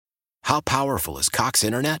How powerful is Cox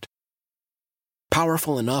Internet?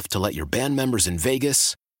 Powerful enough to let your band members in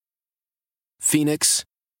Vegas, Phoenix,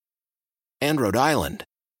 and Rhode Island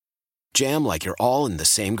jam like you're all in the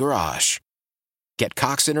same garage. Get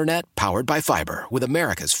Cox Internet powered by fiber with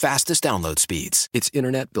America's fastest download speeds. It's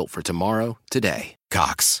internet built for tomorrow, today.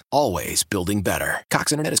 Cox, always building better.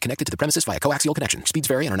 Cox Internet is connected to the premises via coaxial connection. Speeds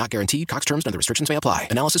vary and are not guaranteed. Cox terms and other restrictions may apply.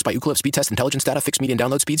 Analysis by Ookla Speed Test Intelligence Data. Fixed median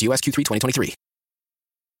download speeds. US Q3 2023.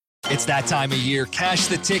 It's that time of year. Cash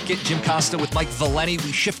the Ticket. Jim Costa with Mike Valeni.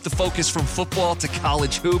 We shift the focus from football to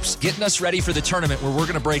college hoops, getting us ready for the tournament where we're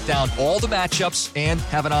going to break down all the matchups and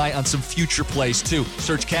have an eye on some future plays, too.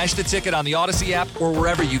 Search Cash the Ticket on the Odyssey app or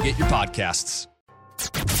wherever you get your podcasts.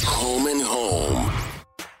 Home and Home.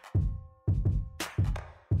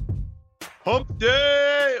 Hump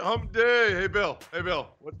day! Hump day! Hey, Bill.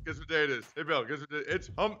 Guess what day it is? Hey, Bill. Guess what day?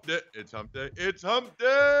 It's hump day. It's hump day. It's hump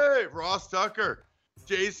day! Ross Tucker.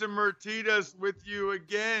 Jason Martinez with you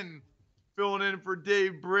again, filling in for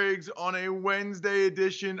Dave Briggs on a Wednesday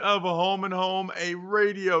edition of Home and Home, a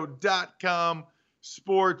radio.com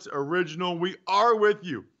sports original. We are with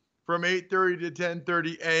you from 8:30 to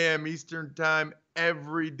 10:30 a.m. Eastern Time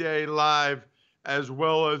every day live, as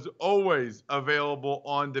well as always available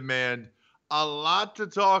on demand. A lot to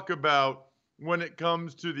talk about when it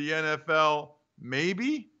comes to the NFL.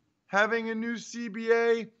 Maybe having a new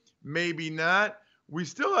CBA, maybe not. We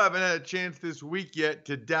still haven't had a chance this week yet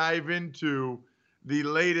to dive into the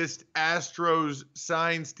latest Astros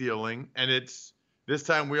sign stealing, and it's this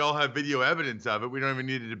time we all have video evidence of it. We don't even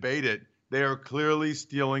need to debate it. They are clearly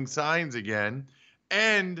stealing signs again.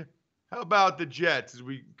 And how about the Jets as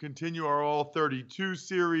we continue our All 32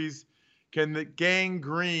 series? Can the Gang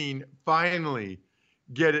Green finally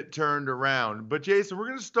get it turned around? But Jason, we're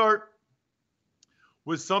going to start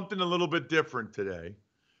with something a little bit different today,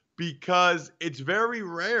 because it's very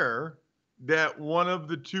rare that one of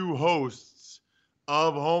the two hosts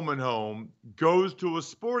of Home and Home goes to a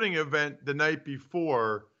sporting event the night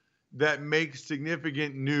before that makes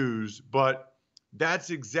significant news. But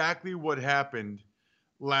that's exactly what happened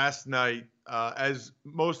last night. As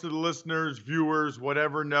most of the listeners, viewers,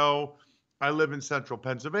 whatever know, I live in central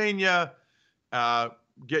Pennsylvania,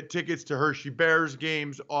 get tickets to Hershey Bears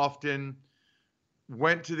games often.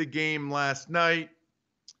 Went to the game last night.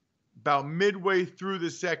 About midway through the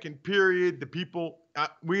second period, the people,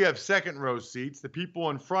 we have second row seats. The people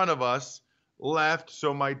in front of us left,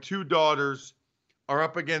 so my two daughters are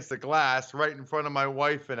up against the glass right in front of my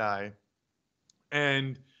wife and I.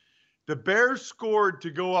 And the Bears scored to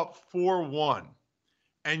go up 4-1.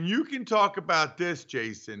 And you can talk about this,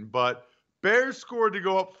 Jason, but Bears scored to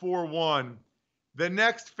go up 4-1. The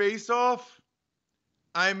next face-off,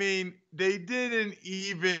 I mean, they didn't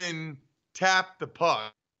even tap the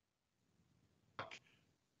puck.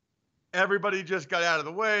 Everybody just got out of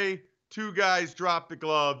the way. Two guys dropped the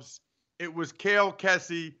gloves. It was Cale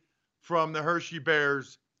Kessie from the Hershey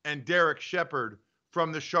Bears and Derek Shepard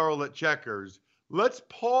from the Charlotte Checkers. Let's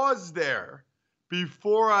pause there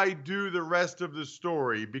before I do the rest of the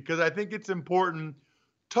story, because I think it's important.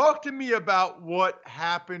 Talk to me about what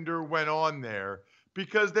happened or went on there,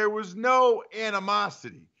 because there was no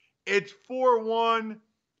animosity. It's 4-1.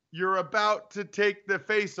 You're about to take the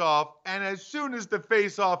face-off, and as soon as the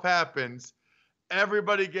face-off happens,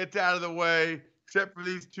 everybody gets out of the way, except for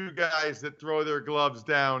these two guys that throw their gloves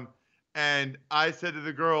down. And I said to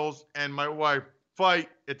the girls and my wife, fight.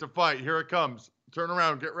 It's a fight. Here it comes. Turn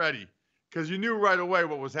around. Get ready. Because you knew right away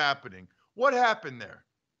what was happening. What happened there?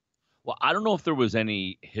 Well, I don't know if there was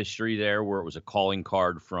any history there where it was a calling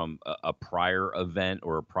card from a prior event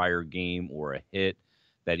or a prior game or a hit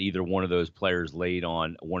that either one of those players laid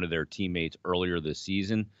on one of their teammates earlier this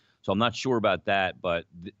season. So I'm not sure about that, but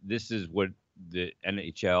this is what the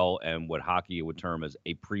NHL and what hockey would term as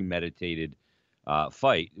a premeditated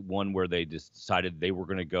fight, one where they just decided they were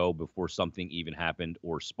going to go before something even happened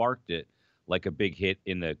or sparked it, like a big hit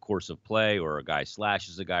in the course of play or a guy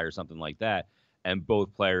slashes a guy or something like that. And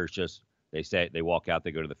both players just, they walk out,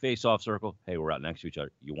 they go to the face-off circle. Hey, we're out next to each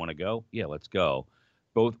other. You want to go? Yeah, let's go.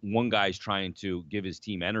 One guy's trying to give his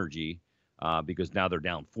team energy because now they're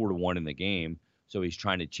down 4-1 in the game. So he's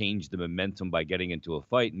trying to change the momentum by getting into a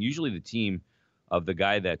fight. And usually the team of the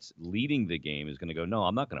guy that's leading the game is going to go, no,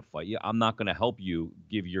 I'm not going to fight you. I'm not going to help you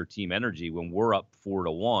give your team energy when we're up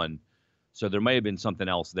 4-1. So there may have been something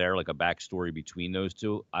else there, like a backstory between those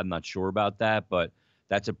two. I'm not sure about that, but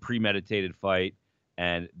that's a premeditated fight.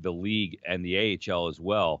 And the league and the AHL as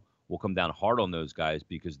well will come down hard on those guys,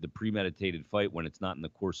 because the premeditated fight, when it's not in the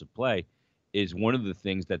course of play, is one of the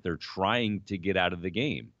things that they're trying to get out of the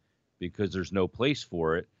game, because there's no place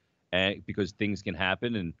for it. and because things can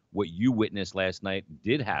happen. And what you witnessed last night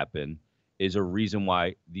did happen is a reason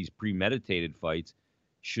why these premeditated fights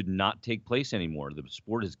should not take place anymore. The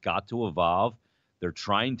sport has got to evolve. They're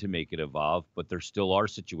trying to make it evolve, but there still are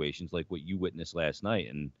situations like what you witnessed last night,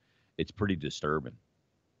 and it's pretty disturbing.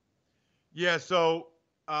 Yeah, so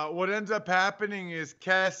what ends up happening is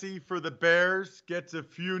Cassie for the Bears gets a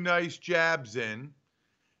few nice jabs in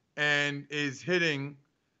and is hitting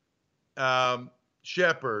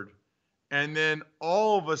Shepard. And then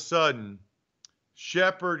all of a sudden,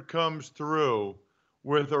 Shepard comes through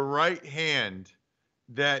with a right hand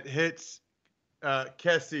that hits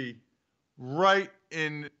Kessie right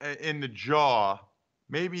in the jaw,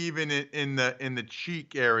 maybe even in the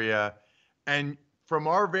cheek area. And from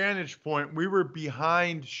our vantage point, we were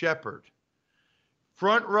behind Shepard.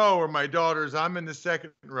 Front row are my daughters. I'm in the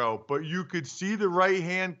second row, but you could see the right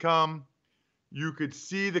hand come. You could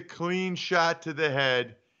see the clean shot to the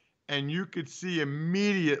head, and you could see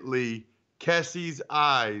immediately Kessie's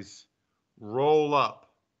eyes roll up.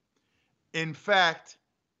 In fact,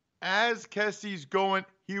 as Kessie's going,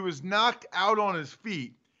 he was knocked out on his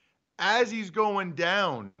feet. As he's going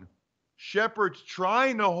down, Shepard's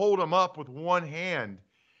trying to hold him up with one hand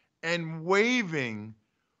and waving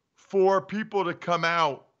for people to come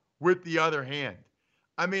out with the other hand.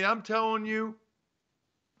 I mean, I'm telling you,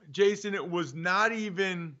 Jason, it was not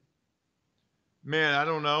even, man, I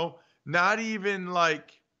don't know, not even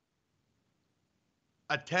like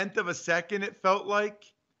a tenth of a second, it felt like,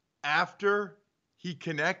 after he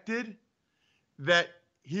connected, that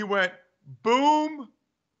he went boom,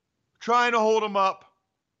 trying to hold him up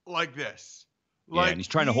like this. Yeah, and he's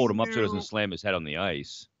trying to hold him up so he doesn't knew, slam his head on the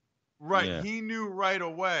ice. Right. Yeah. He knew right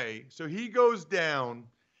away. So he goes down,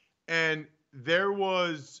 and there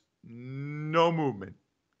was no movement.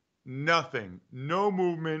 Nothing. No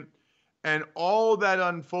movement. And all that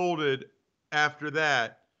unfolded after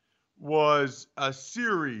that was a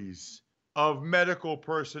series of medical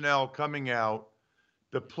personnel coming out,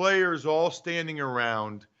 the players all standing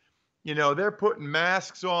around. You know, they're putting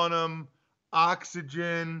masks on them,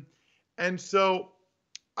 oxygen. And so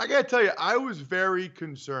I got to tell you, I was very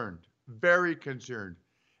concerned. Very concerned.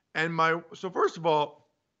 And so first of all,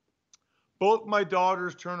 both my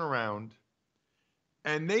daughters turn around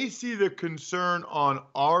and they see the concern on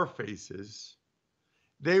our faces.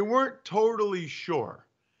 They weren't totally sure.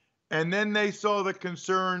 And then they saw the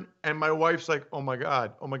concern, and my wife's like, oh my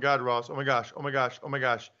God, Ross, oh my gosh, oh my gosh, oh my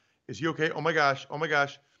gosh. Is he okay? Oh my gosh, oh my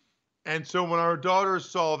gosh. And so when our daughters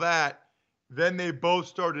saw that, then they both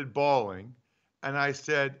started bawling. And I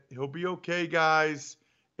said, he'll be okay, guys.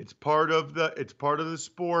 It's part of the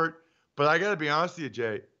sport. But I got to be honest with you,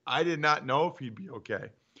 Jay, I did not know if he'd be okay.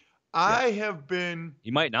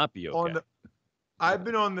 He might not be okay. I've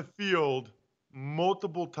been on the field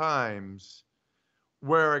multiple times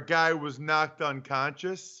where a guy was knocked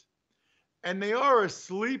unconscious, and they are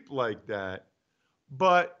asleep like that,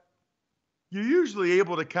 but you're usually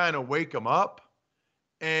able to kind of wake them up,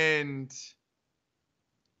 and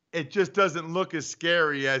it just doesn't look as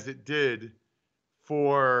scary as it did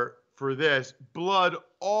for this. Blood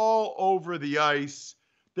all over the ice.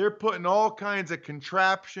 They're putting all kinds of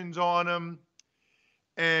contraptions on him.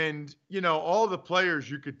 And, you know, all the players,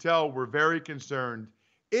 you could tell, were very concerned.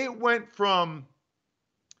 It went from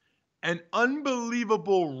an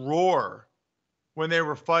unbelievable roar when they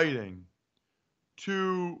were fighting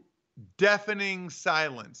to deafening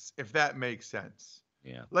silence, if that makes sense.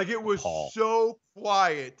 Yeah. Like, it was so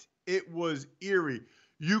quiet, it was eerie.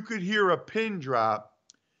 You could hear a pin drop.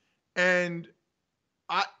 And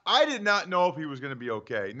I did not know if he was going to be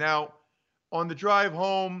okay. Now, on the drive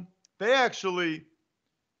home, they actually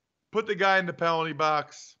put the guy in the penalty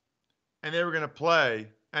box, and they were going to play.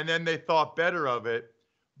 And then they thought better of it.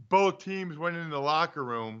 Both teams went in the locker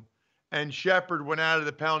room, and Shepard went out of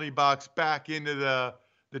the penalty box back into the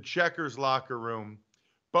Checkers locker room.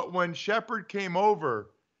 But when Shepard came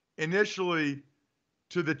over initially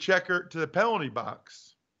to the penalty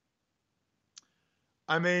box,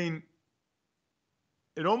 I mean,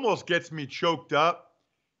 it almost gets me choked up.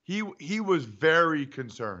 He was very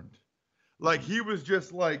concerned. Like, he was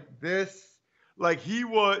just like this. Like, he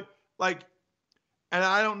was like, and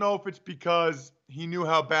I don't know if it's because he knew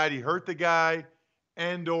how bad he hurt the guy,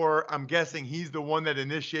 and or I'm guessing he's the one that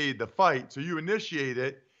initiated the fight. So you initiate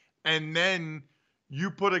it, and then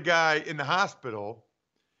you put a guy in the hospital.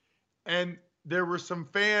 And there were some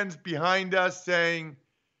fans behind us saying,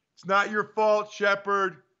 it's not your fault,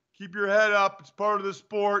 Shepard. Keep your head up. It's part of the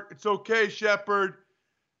sport. It's okay, Shepard.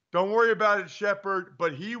 Don't worry about it, Shepard.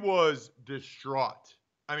 But he was distraught.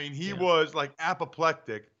 I mean, he was like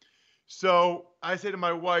apoplectic. So I say to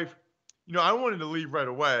my wife, I wanted to leave right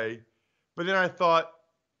away, but then I thought,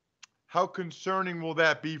 how concerning will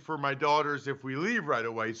that be for my daughters if we leave right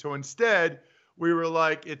away? So instead, we were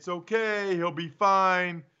like, it's okay, he'll be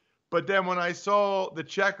fine. But then when I saw the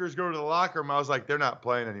Checkers go to the locker room, I was like, they're not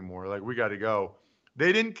playing anymore. Like, we got to go.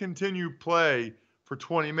 They didn't continue play for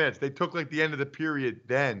 20 minutes. They took like the end of the period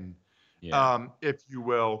then, if you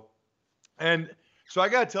will. And so I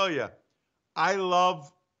got to tell you, I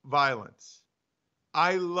love violence.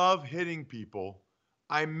 I love hitting people.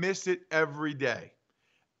 I miss it every day.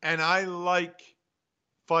 And I like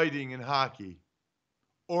fighting in hockey,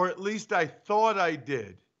 or at least I thought I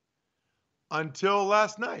did until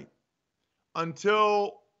last night,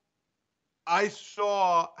 until I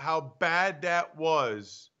saw how bad that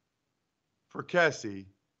was for Kessie,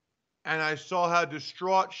 and I saw how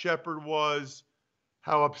distraught Shepard was,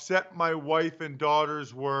 how upset my wife and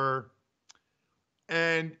daughters were.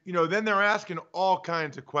 And, then they're asking all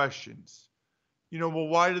kinds of questions. Well,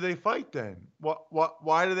 why do they fight then?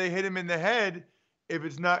 Why do they hit him in the head if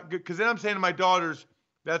it's not good? Because then I'm saying to my daughters,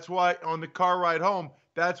 that's why on the car ride home,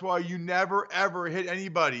 that's why you never, ever hit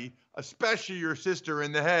anybody, especially your sister,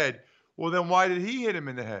 in the head. Well, then why did he hit him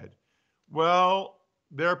in the head? Well,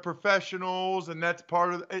 they're professionals, and that's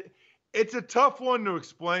part of it. It's a tough one to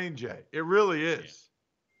explain, Jay. It really is.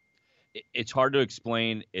 It's hard to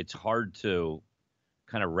explain. It's hard to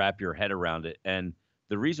kind of wrap your head around it. And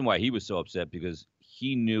the reason why he was so upset, because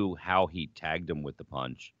he knew how he tagged him with the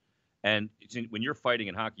punch. And when you're fighting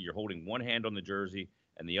in hockey, you're holding one hand on the jersey,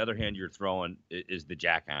 and the other hand you're throwing is the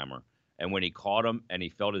jackhammer. And when he caught him and he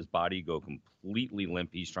felt his body go completely limp,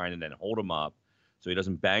 he's trying to then hold him up so he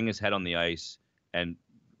doesn't bang his head on the ice and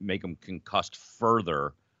make him concussed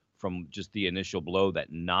further from just the initial blow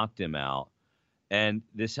that knocked him out. And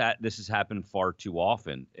this has happened far too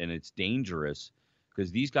often, and it's dangerous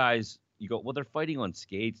because these guys, you go, well, they're fighting on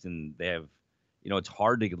skates and they have, it's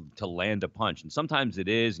hard to land a punch. And sometimes it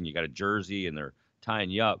is, and you got a jersey and they're tying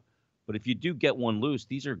you up. But if you do get one loose,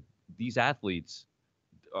 these athletes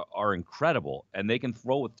are incredible, and they can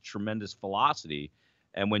throw with tremendous velocity.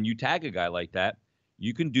 And when you tag a guy like that,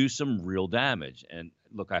 you can do some real damage. And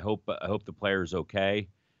look, I hope the player's okay.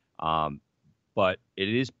 But it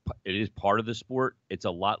is part of the sport. It's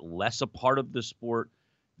a lot less a part of the sport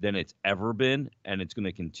than it's ever been, and it's going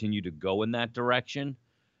to continue to go in that direction.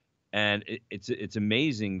 And it's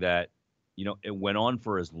amazing that it went on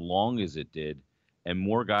for as long as it did, and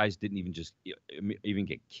more guys didn't even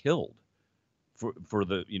get killed for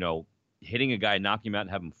the hitting a guy, knocking him out, and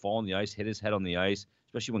have him fall on the ice, hit his head on the ice,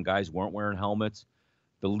 especially when guys weren't wearing helmets.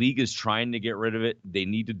 The league is trying to get rid of it. They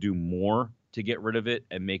need to do more to get rid of it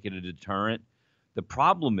and make it a deterrent. The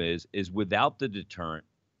problem is without the deterrent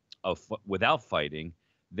without fighting,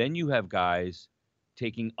 then you have guys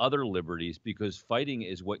taking other liberties because fighting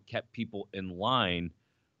is what kept people in line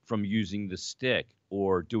from using the stick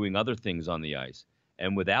or doing other things on the ice.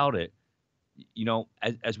 And without it,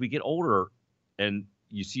 as we get older and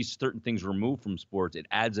you see certain things removed from sports, it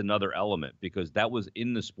adds another element because that was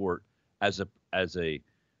in the sport as a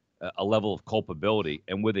level of culpability.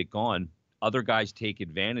 And with it gone, other guys take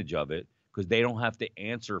advantage of it because they don't have to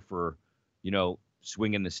answer for,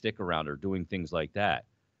 swinging the stick around or doing things like that.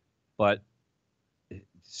 But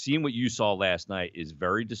seeing what you saw last night is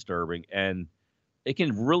very disturbing, and it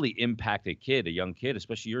can really impact a young kid,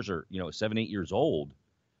 especially yours are, 7, 8 years old.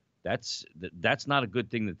 That's not a good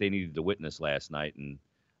thing that they needed to witness last night, and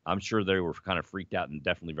I'm sure they were kind of freaked out and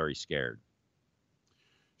definitely very scared.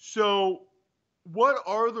 So what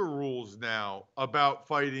are the rules now about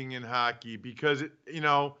fighting in hockey? Because,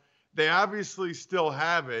 they obviously still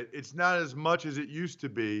have it. It's not as much as it used to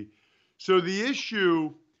be. So the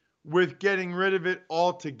issue with getting rid of it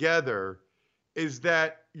altogether is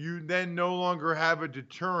that you then no longer have a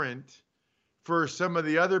deterrent for some of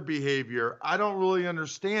the other behavior. I don't really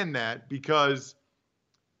understand that because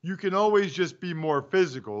you can always just be more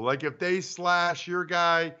physical. Like if they slash your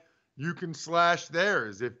guy, you can slash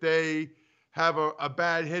theirs. If they have a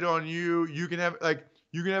bad hit on you, you can have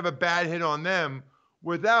a bad hit on them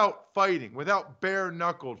without fighting, without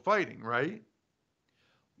bare-knuckled fighting, right?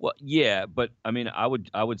 Well, yeah, but I mean, I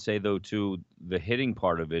would say though too, the hitting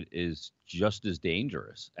part of it is just as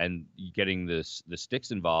dangerous, and getting the sticks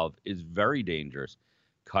involved is very dangerous.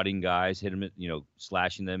 Cutting guys, hitting them,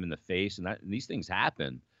 slashing them in the face, and these things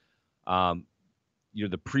happen.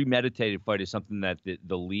 The premeditated fight is something that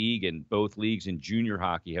the league and both leagues in junior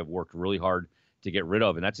hockey have worked really hard to get rid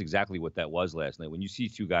of, and that's exactly what that was last night. When you see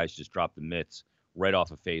two guys just drop the mitts right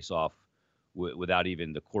off a face-off without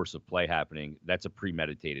even the course of play happening. That's a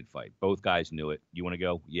premeditated fight. Both guys knew it. You want to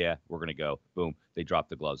go? Yeah, we're going to go. Boom. They drop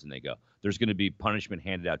the gloves and they go. There's going to be punishment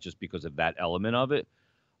handed out just because of that element of it.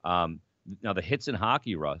 Now, the hits in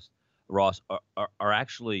hockey, Ross, are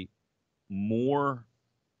actually more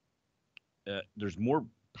there's more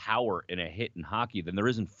power in a hit in hockey than there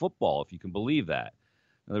is in football, if you can believe that.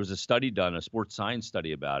 Now, there was a study done, a sports science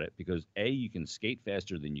study about it, because A, you can skate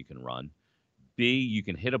faster than you can run. B, you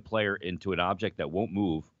can hit a player into an object that won't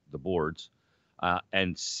move, the boards.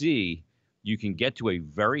 And C, you can get to a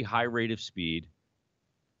very high rate of speed,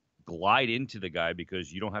 glide into the guy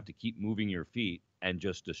because you don't have to keep moving your feet, and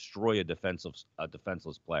just destroy a defenseless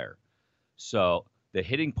player. So the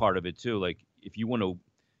hitting part of it too, like if you want to,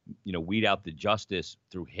 weed out the justice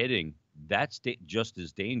through hitting, that's just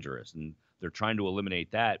as dangerous. And they're trying to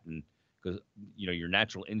eliminate that. And because, your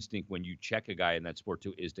natural instinct when you check a guy in that sport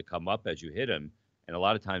too is to come up as you hit him. And a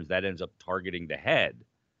lot of times that ends up targeting the head.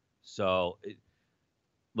 So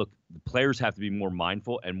look, the players have to be more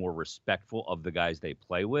mindful and more respectful of the guys they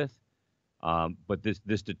play with. But this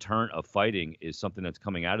deterrent of fighting is something that's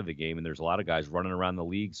coming out of the game. And there's a lot of guys running around the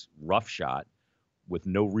league's roughshod with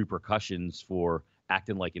no repercussions for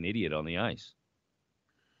acting like an idiot on the ice.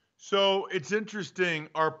 So it's interesting.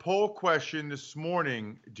 Our poll question this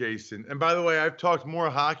morning, Jason, and by the way, I've talked more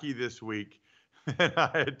hockey this week than I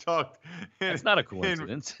had talked That's not a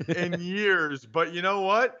coincidence. in years. But you know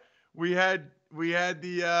what? We had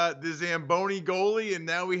the Zamboni goalie, and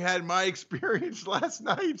now we had my experience last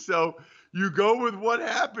night. So you go with what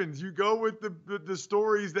happens. You go with the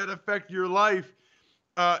stories that affect your life.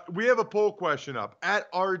 We have a poll question up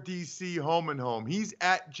at RDC Home and Home. He's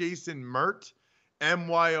at Jason Myrt,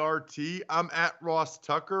 MYRT. I'm at Ross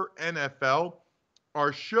Tucker, NFL.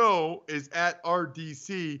 Our show is at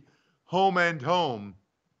RDC Home and Home.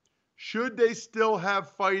 Should they still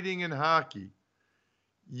have fighting in hockey?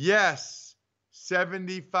 Yes,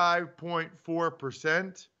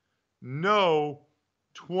 75.4%. No,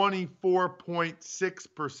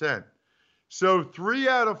 24.6%. So 3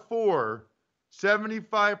 out of 4,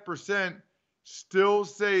 75% still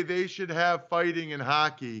say they should have fighting in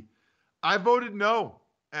hockey. I voted no,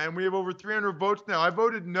 and we have over 300 votes now. I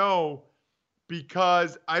voted no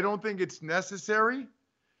because I don't think it's necessary,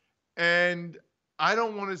 and I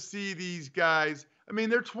don't want to see these guys. I mean,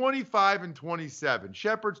 they're 25 and 27.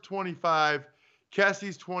 Shepard's 25.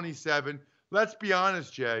 Kessie's 27. Let's be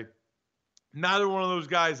honest, Jay. Neither one of those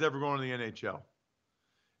guys ever going to the NHL.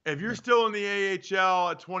 If you're still in the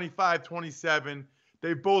AHL at 25, 27,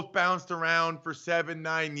 they've both bounced around for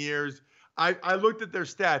 7-9 years. I looked at their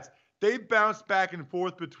stats. They've bounced back and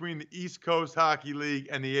forth between the East Coast Hockey League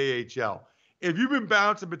and the AHL. If you've been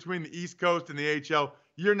bouncing between the East Coast and the AHL,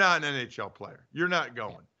 you're not an NHL player. You're not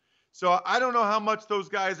going. So I don't know how much those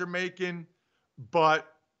guys are making, but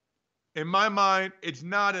in my mind, it's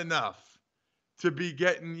not enough to be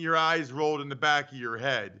getting your eyes rolled in the back of your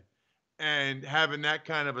head and having that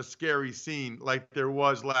kind of a scary scene like there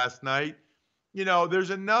was last night. There's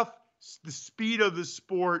enough, the speed of the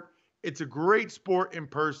sport. It's a great sport in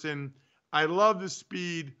person. I love the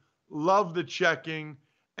speed, love the checking,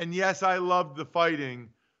 and yes, I love the fighting.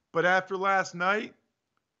 But after last night,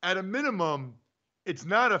 at a minimum, it's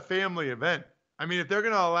not a family event. I mean, if they're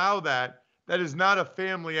going to allow that, that is not a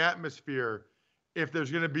family atmosphere if there's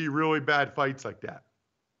going to be really bad fights like that.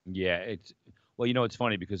 Yeah, well, it's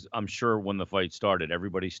funny because I'm sure when the fight started,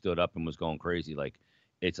 everybody stood up and was going crazy.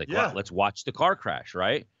 Wow, let's watch the car crash,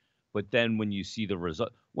 right? But then when you see the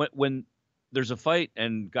result, when there's a fight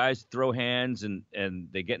and guys throw hands and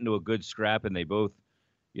they get into a good scrap and they both,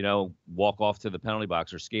 walk off to the penalty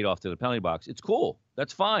box or skate off to the penalty box, it's cool.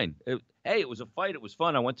 That's fine. It was a fight. It was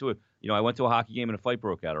fun. I went to a hockey game and a fight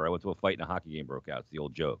broke out, or I went to a fight and a hockey game broke out. It's the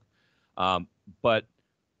old joke. But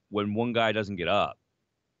when one guy doesn't get up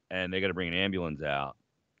and they got to bring an ambulance out,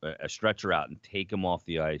 a stretcher out, and take him off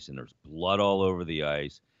the ice, and there's blood all over the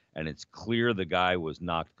ice, and it's clear the guy was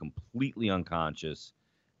knocked completely unconscious,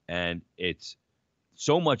 and it's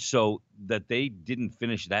so much so that they didn't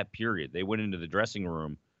finish that period. They went into the dressing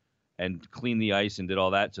room and cleaned the ice and did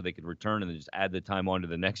all that so they could return and then just add the time on to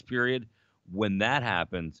the next period. When that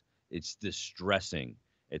happens, it's distressing.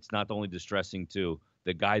 It's not only distressing to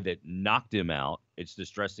the guy that knocked him out, it's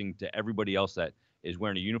distressing to everybody else that is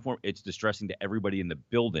wearing a uniform. It's distressing to everybody in the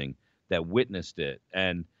building that witnessed it.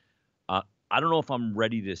 And I don't know if I'm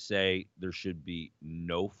ready to say there should be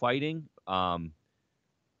no fighting,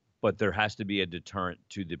 but there has to be a deterrent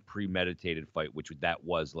to the premeditated fight, which that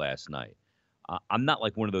was last night. I'm not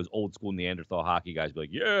like one of those old school Neanderthal hockey guys be like,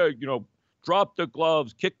 yeah, drop the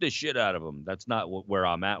gloves, kick the shit out of them. That's not where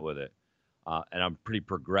I'm at with it. and I'm pretty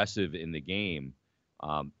progressive in the game,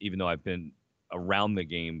 even though I've been around the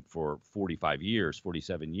game for 45 years,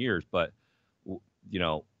 47 years. But,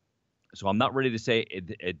 so I'm not ready to say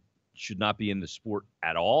it should not be in the sport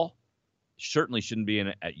at all. Certainly shouldn't be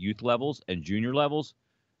at youth levels and junior levels.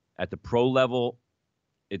 At the pro level,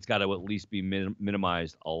 it's got to at least be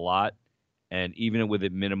minimized a lot. And even with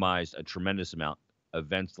it minimized a tremendous amount,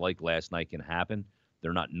 events like last night can happen.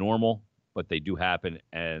 They're not normal, but they do happen.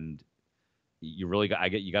 And you really got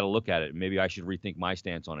to look at it. Maybe I should rethink my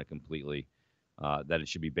stance on it completely, that it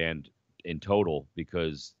should be banned in total,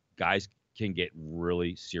 because guys can get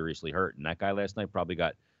really seriously hurt. And that guy last night probably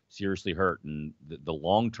got seriously hurt. And the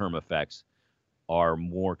long-term effects are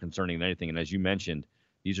more concerning than anything. And as you mentioned,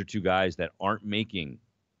 these are two guys that aren't making,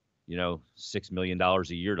 $6 million a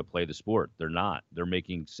year to play the sport. They're not. They're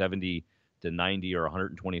making $70 to $90 or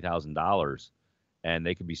 $120,000, and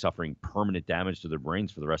they could be suffering permanent damage to their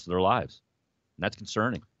brains for the rest of their lives. And that's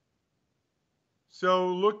concerning. So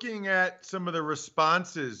looking at some of the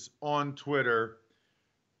responses on Twitter,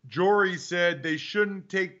 Jory said they shouldn't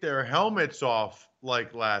take their helmets off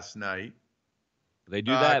like last night. They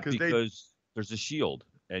do that because there's a shield,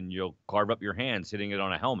 and you'll carve up your hands hitting it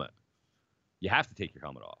on a helmet. You have to take your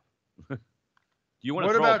helmet off. Do you want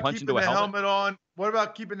to throw a punch into a helmet? What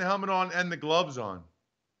about keeping the helmet on and the gloves on?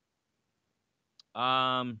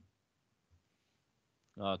 Kind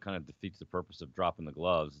of defeats the purpose of dropping the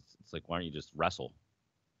gloves. It's like, why don't you just wrestle?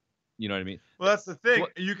 You know what I mean? Well, that's the thing.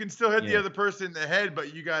 You can still hit the other person in the head,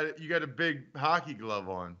 but you got a big hockey glove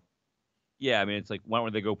on. Yeah, I mean, it's like, why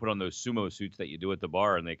don't they go put on those sumo suits that you do at the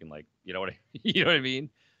bar, and they can, like, you know what I mean?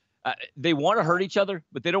 They want to hurt each other,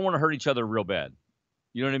 but they don't want to hurt each other real bad.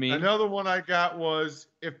 You know what I mean? Another one I got was,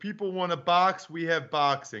 if people want to box, we have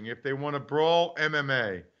boxing. If they want to brawl,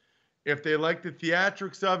 MMA. If they like the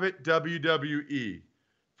theatrics of it, WWE.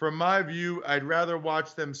 From my view, I'd rather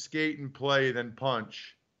watch them skate and play than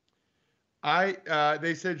punch.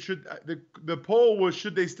 They said, the poll was,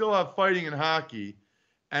 should they still have fighting in hockey?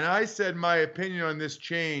 And I said my opinion on this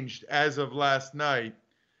changed as of last night.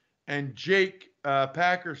 And Jake,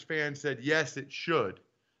 Packers fan, said, yes, it should.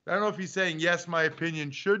 I don't know if he's saying, yes, my opinion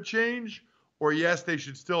should change, or yes, they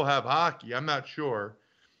should still have hockey. I'm not sure.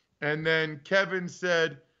 And then Kevin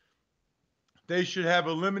said they should have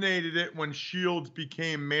eliminated it when shields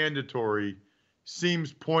became mandatory.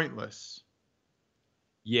 Seems pointless.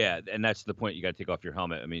 Yeah, and that's the point. You got to take off your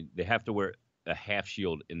helmet. I mean, they have to wear a half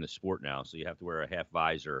shield in the sport now, so you have to wear a half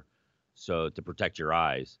visor to protect your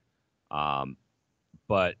eyes.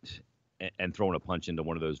 And throwing a punch into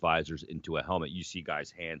one of those visors into a helmet, you see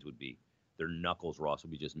guys' hands their knuckles, Ross,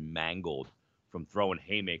 would be just mangled from throwing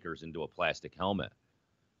haymakers into a plastic helmet.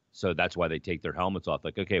 So that's why they take their helmets off.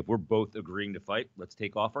 Like, okay, if we're both agreeing to fight, let's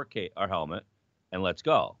take off our helmet and let's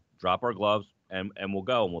go. Drop our gloves and we'll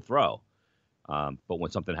go and we'll throw. But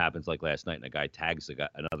when something happens like last night and a guy tags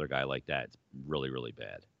another guy like that, it's really, really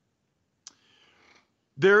bad.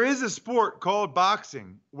 There is a sport called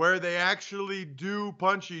boxing where they actually do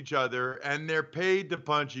punch each other, and they're paid to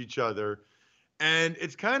punch each other. And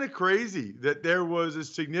it's kind of crazy that there was a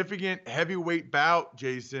significant heavyweight bout,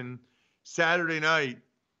 Jason, Saturday night.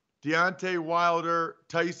 Deontay Wilder,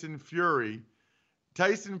 Tyson Fury.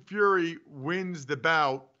 Tyson Fury wins the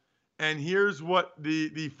bout, and here's what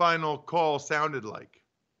the final call sounded like.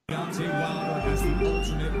 Deontay Wilder has the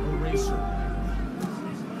ultimate eraser.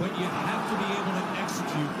 But you have to be able to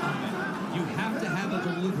execute on it. You have to have a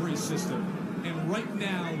delivery system. And right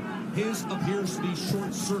now, his appears to be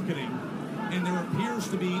short-circuiting. And there appears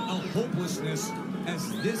to be a hopelessness as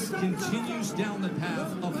this continues down the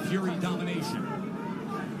path of Fury domination.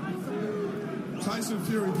 Tyson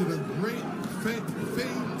Fury did a great feint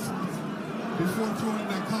before throwing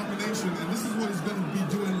that combination. And this is what he's going to be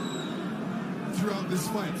doing throughout this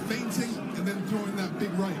fight. Feinting and then throwing that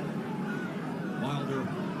big right. Wilder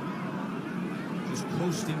just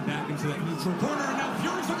coasting back into that neutral corner, and now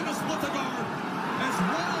Fury's looking to split the guard as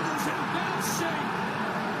Wilder's in bad shape.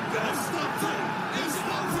 This fight is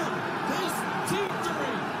over. This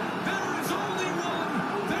victory. There is only one.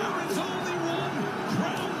 There is only one.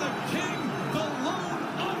 Crown the king, the lone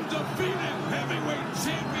undefeated heavyweight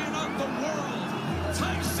champion of the world,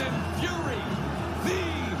 Tyson Fury, the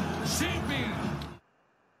champion.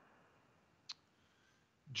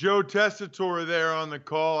 Joe Tessitore there on the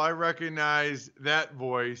call. I recognize that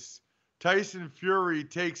voice. Tyson Fury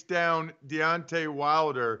takes down Deontay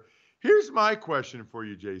Wilder. Here's my question for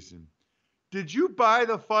you, Jason. Did you buy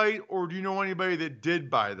the fight, or do you know anybody that did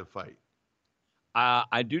buy the fight?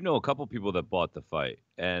 I do know a couple people that bought the fight,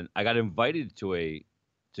 and I got invited to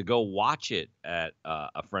go watch it at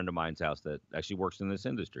a friend of mine's house that actually works in this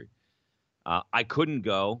industry. I couldn't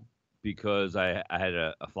go because I had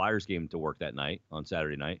a Flyers game to work that night on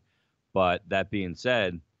Saturday night. But that being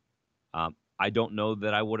said, I don't know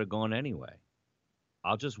that I would have gone anyway.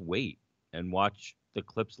 I'll just wait and watch the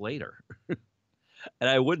clips later. And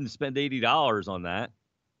I wouldn't spend $80 on that.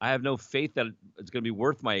 I have no faith that it's going to be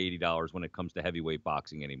worth my $80 when it comes to heavyweight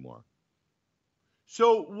boxing anymore.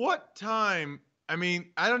 So what time? I mean,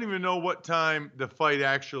 I don't even know what time the fight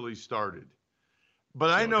actually started. But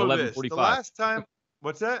I know this. The last time,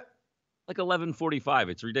 what's that? Like 11:45.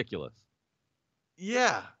 It's ridiculous.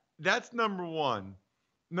 Yeah, that's number one.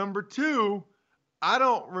 Number two, I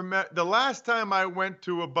don't remember. The last time I went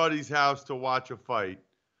to a buddy's house to watch a fight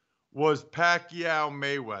was Pacquiao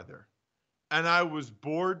Mayweather. And I was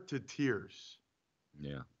bored to tears.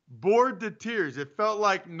 Yeah. Bored to tears. It felt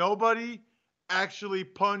like nobody actually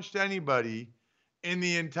punched anybody in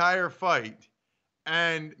the entire fight.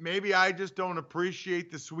 And maybe I just don't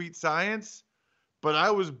appreciate the sweet science, but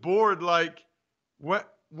I was bored. Like,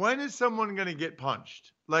 when is someone going to get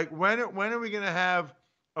punched? Like, when are we going to have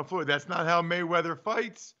a fight? That's not how Mayweather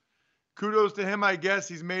fights. Kudos to him, I guess.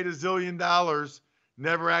 He's made $1 zillion,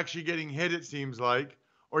 never actually getting hit, it seems like,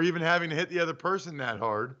 or even having to hit the other person that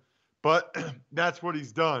hard. But that's what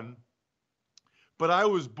he's done. But I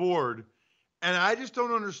was bored. And I just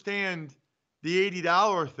don't understand the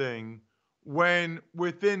 $80 thing when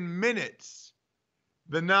within minutes,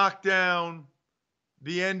 the knockdown,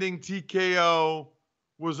 the ending TKO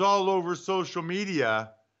was all over social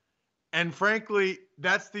media. And frankly,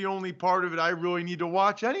 that's the only part of it I really need to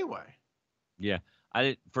watch anyway. Yeah.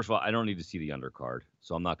 First of all, I don't need to see the undercard,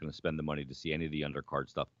 so I'm not going to spend the money to see any of the undercard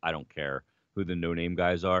stuff. I don't care who the no-name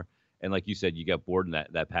guys are. And like you said, you got bored in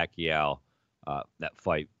that Pacquiao, that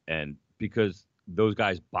fight, and because those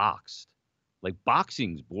guys boxed. Like,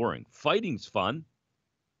 boxing's boring. Fighting's fun,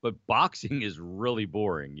 but boxing is really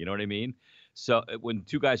boring. You know what I mean? So when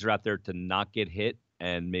two guys are out there to not get hit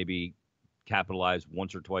and maybe capitalize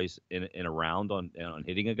once or twice in a round on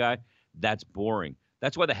hitting a guy, that's boring.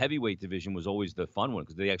 That's why the heavyweight division was always the fun one,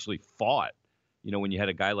 because they actually fought. You know, when you had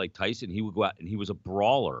a guy like Tyson, he would go out and he was a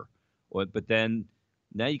brawler. But then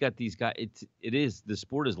now you got these guys. The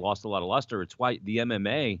sport has lost a lot of luster. It's why the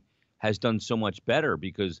MMA has done so much better,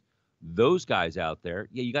 because those guys out there,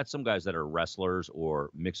 yeah, you got some guys that are wrestlers or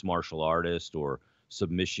mixed martial artists or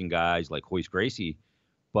submission guys like Royce Gracie.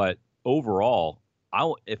 But overall,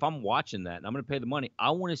 if I'm watching that and I'm going to pay the money, I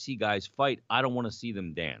want to see guys fight. I don't want to see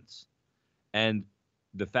them dance. And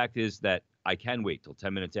the fact is that I can wait till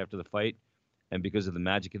 10 minutes after the fight. And because of the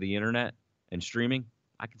magic of the internet and streaming,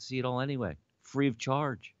 I can see it all anyway, free of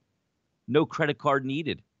charge. No credit card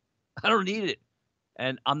needed. I don't need it.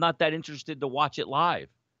 And I'm not that interested to watch it live.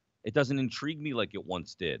 It doesn't intrigue me like it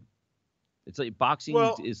once did. It's like boxing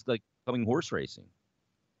is like becoming horse racing.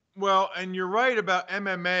 Well, and you're right about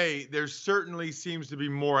MMA. There certainly seems to be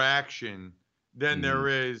more action than there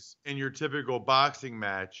is in your typical boxing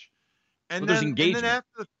match. And there's engagement.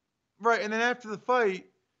 And then after the fight,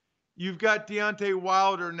 you've got Deontay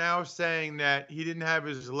Wilder now saying that he didn't have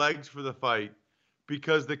his legs for the fight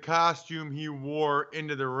because the costume he wore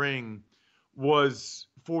into the ring was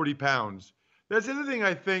 40 pounds. That's the other thing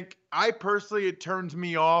I think. It turns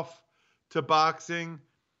me off to boxing.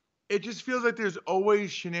 It just feels like there's always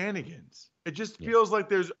shenanigans. It just feels like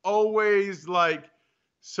there's always like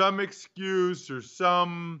some excuse or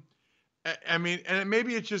some, I mean, and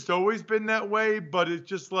maybe it's just always been that way, but it's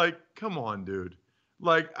just like, come on, dude.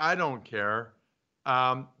 Like, I don't care.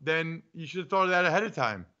 Then you should have thought of that ahead of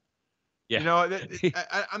time. Yeah. You know,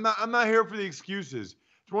 I'm not here for the excuses.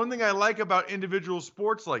 It's one thing I like about individual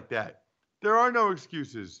sports like that. There are no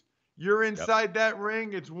excuses. You're inside that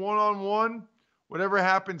ring. It's one-on-one. Whatever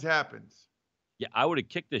happens, happens. Yeah, I would have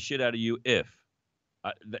kicked the shit out of you if.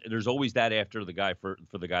 There's always that after the guy for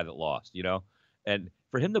the guy that lost, you know? And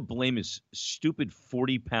for him to blame his stupid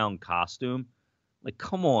 40-pound costume, like,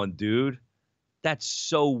 come on, dude. That's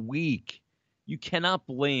so weak. You cannot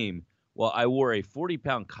blame, well, I wore a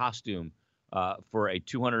 40-pound costume for a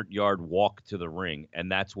 200-yard walk to the ring,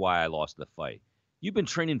 and that's why I lost the fight. You've been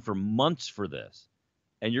training for months for this,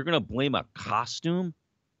 and you're going to blame a costume?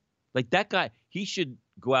 Like, that guy, he should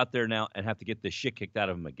go out there now and have to get the shit kicked out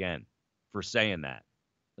of him again for saying that.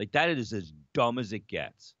 Like, that is as dumb as it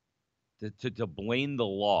gets. To blame the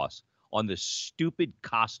loss on the stupid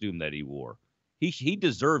costume that he wore. He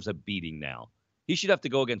deserves a beating now. He should have to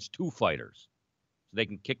go against two fighters so they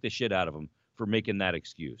can kick the shit out of him for making that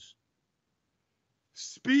excuse.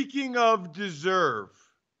 Speaking of deserve,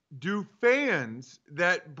 do fans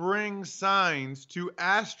that bring signs to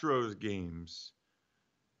Astros games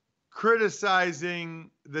criticizing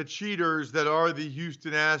the cheaters that are the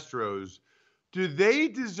Houston Astros, Do they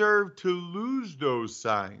deserve to lose those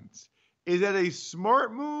signs? Is that a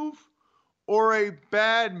smart move or a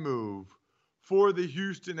bad move for the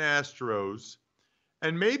Houston Astros?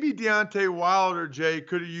 And maybe Deontay Wilder, Jay,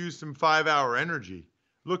 could have used some 5-hour energy.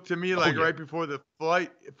 Looked to me like right before the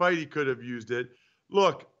fight, he could have used it.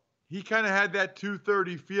 Look, he kind of had that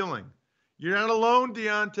 2:30 feeling. You're not alone,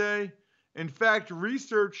 Deontay. In fact,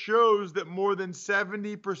 research shows that more than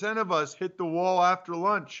 70% of us hit the wall after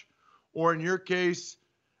lunch, or in your case,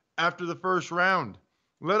 after the first round.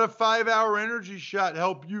 Let a 5-hour energy shot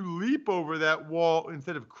help you leap over that wall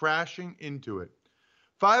instead of crashing into it.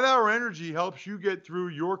 5-hour energy helps you get through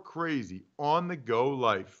your crazy on-the-go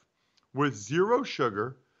life with 0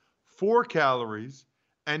 sugar, 4 calories,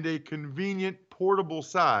 and a convenient portable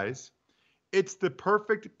size. It's the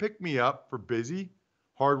perfect pick-me-up for busy,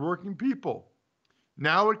 hardworking people.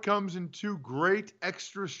 Now it comes in 2 great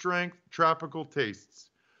extra-strength tropical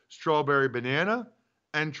tastes, strawberry banana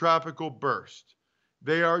and tropical burst.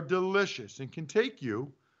 They are delicious and can take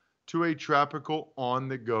you to a tropical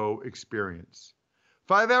on-the-go experience.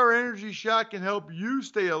 5-hour energy shot can help you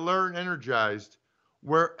stay alert and energized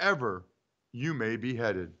wherever you may be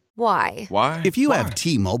headed. Why? Why? If you have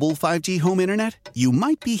T-Mobile 5G home internet, you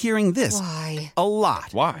might be hearing this Why? a lot.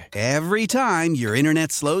 Why? Every time your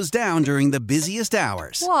internet slows down during the busiest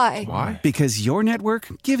hours. Why? Why? Because your network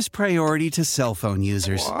gives priority to cell phone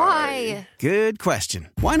users. Why? Good question.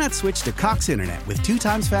 Why not switch to Cox Internet with 2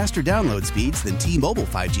 times faster download speeds than T-Mobile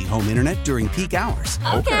 5G home internet during peak hours?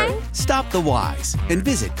 Okay. Stop the whys and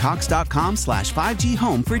visit cox.com/5G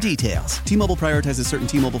home for details. T-Mobile prioritizes certain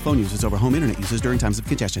T-Mobile phone users over home internet users during times of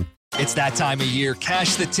congestion. It's that time of year.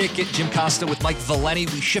 Cash the ticket. Jim Costa with Mike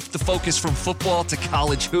Valeni. We shift the focus from football to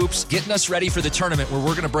college hoops, getting us ready for the tournament where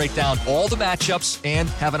we're going to break down all the matchups and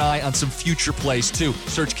have an eye on some future plays, too.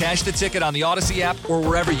 Search Cash the Ticket on the Odyssey app or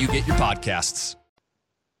wherever you get your podcasts.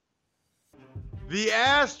 The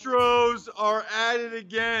Astros are at it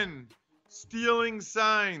again, stealing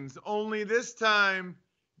signs. Only this time,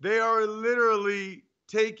 they are literally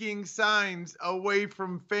taking signs away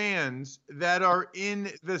from fans that are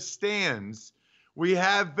in the stands. We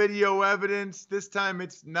have video evidence. This time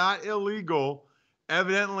it's not illegal.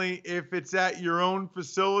 Evidently, if it's at your own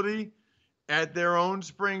facility, at their own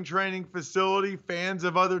spring training facility, fans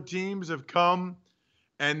of other teams have come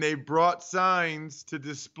and they brought signs to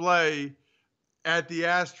display at the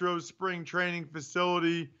Astros spring training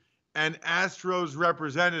facility, and Astros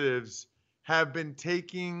representatives have been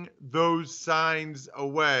taking those signs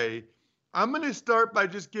away. I'm going to start by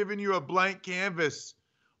just giving you a blank canvas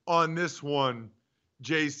on this one,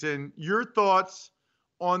 Jason. Your thoughts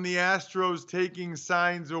on the Astros taking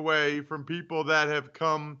signs away from people that have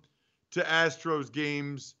come to Astros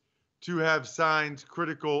games to have signs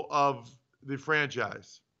critical of the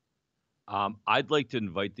franchise? I'd like to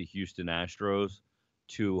invite the Houston Astros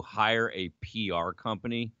to hire a PR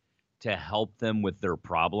company to help them with their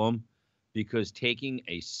problem, because taking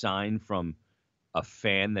a sign from a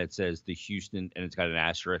fan that says the Houston, and it's got an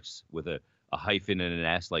asterisk with a hyphen and an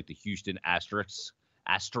S, like the Houston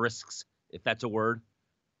asterisks, if that's a word,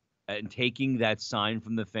 and taking that sign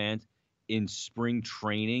from the fans in spring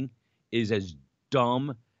training is as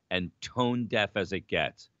dumb and tone deaf as it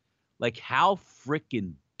gets. Like, how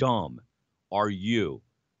freaking dumb are you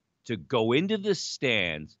to go into the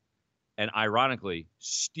stands and, ironically,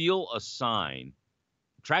 steal a sign?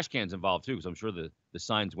 Trash cans involved, too, because I'm sure the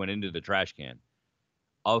signs went into the trash can,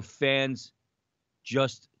 of fans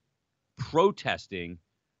just protesting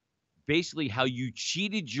basically how you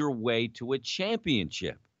cheated your way to a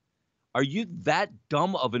championship. Are you that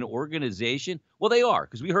dumb of an organization? Well, they are,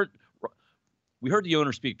 because we heard the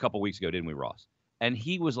owner speak a couple weeks ago, didn't we, Ross? And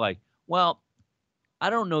he was like, well, I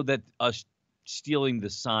don't know that us stealing the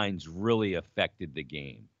signs really affected the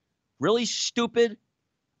game. Really, stupid?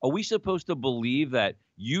 Are we supposed to believe that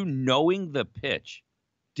you knowing the pitch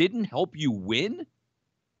didn't help you win?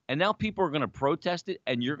 And now people are going to protest it,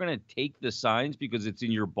 and you're going to take the signs because it's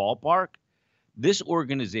in your ballpark? This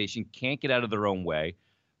organization can't get out of their own way.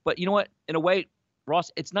 But you know what? In a way,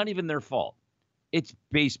 Ross, it's not even their fault. It's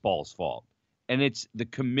baseball's fault. And it's the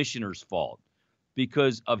commissioner's fault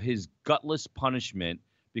because of his gutless punishment,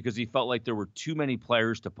 because he felt like there were too many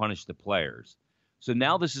players to punish the players. So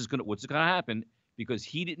now what's going to happen, because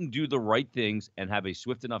he didn't do the right things and have a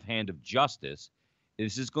swift enough hand of justice,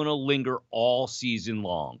 this is going to linger all season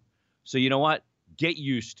long. So you know what? Get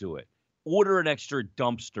used to it. Order an extra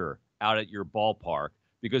dumpster out at your ballpark,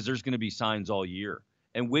 because there's going to be signs all year.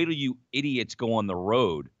 And wait till you idiots go on the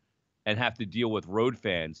road and have to deal with road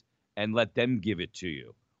fans and let them give it to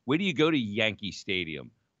you. Wait till you go to Yankee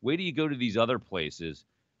Stadium. Wait till you go to these other places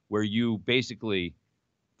where you basically,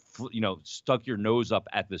 stuck your nose up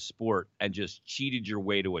at the sport and just cheated your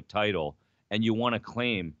way to a title, and you want to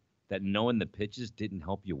claim that knowing the pitches didn't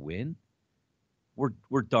help you win?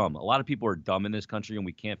 We're dumb. A lot of people are dumb in this country, and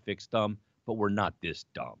we can't fix dumb, but we're not this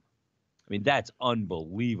dumb. I mean, that's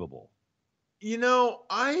unbelievable. I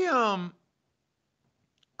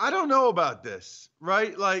don't know about this,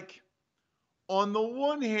 right? Like, on the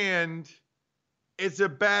one hand, it's a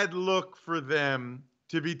bad look for them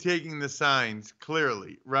to be taking the signs,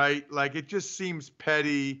 clearly, right? Like, it just seems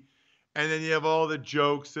petty, and then you have all the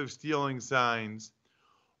jokes of stealing signs.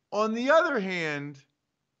 On the other hand,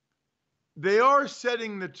 they are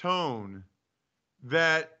setting the tone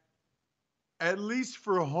that, at least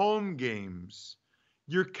for home games,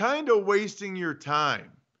 you're kind of wasting your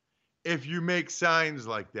time if you make signs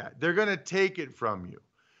like that. They're going to take it from you.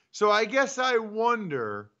 So I guess I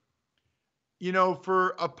wonder,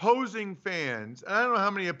 for opposing fans, and I don't know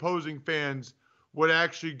how many opposing fans would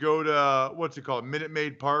actually go to, what's it called, Minute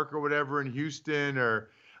Maid Park or whatever in Houston, or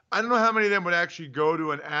I don't know how many of them would actually go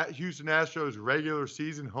to an Houston Astros regular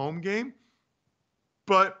season home game.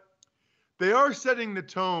 But they are setting the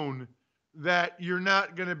tone that you're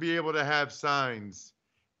not going to be able to have signs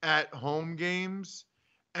at home games.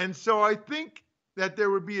 And so I think that there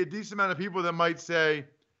would be a decent amount of people that might say,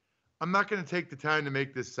 I'm not going to take the time to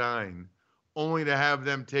make this sign, only to have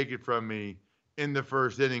them take it from me in the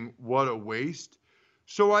first inning. What a waste.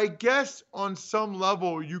 So I guess on some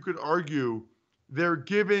level, you could argue they're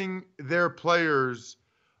giving their players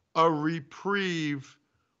a reprieve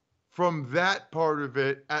from that part of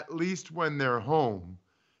it, at least when they're home.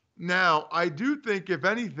 Now, I do think, if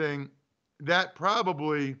anything, that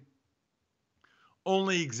probably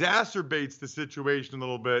only exacerbates the situation a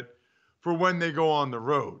little bit for when they go on the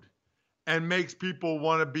road, and makes people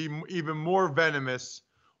want to be even more venomous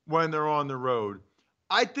when they're on the road.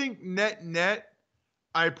 I think net,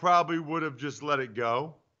 I probably would have just let it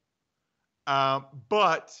go.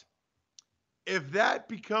 But if that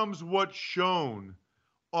becomes what's shown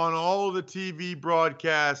on all the TV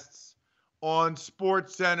broadcasts, on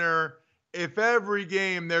SportsCenter, if every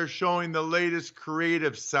game they're showing the latest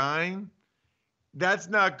creative sign, that's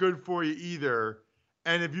not good for you either.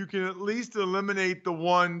 And if you can at least eliminate the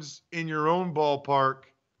ones in your own ballpark,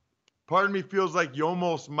 part of me feels like you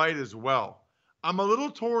almost might as well. I'm a little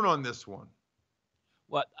torn on this one.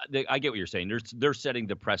 Well, I get what you're saying. They're setting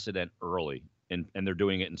the precedent early, and they're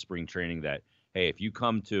doing it in spring training that, hey, if you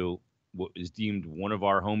come to what is deemed one of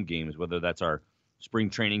our home games, whether that's our spring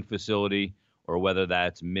training facility or whether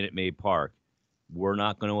that's Minute Maid Park, we're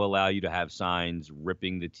not going to allow you to have signs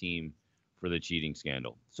ripping the team for the cheating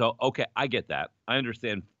scandal. So, okay, I get that. I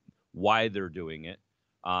understand why they're doing it.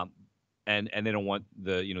 And they don't want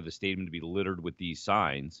the stadium to be littered with these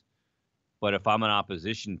signs. But if I'm an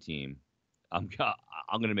opposition team, I'm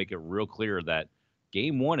going to make it real clear that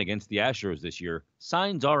game one against the Astros this year,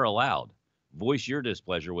 signs are allowed. Voice your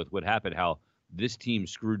displeasure with what happened, how this team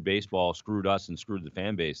screwed baseball, screwed us, and screwed the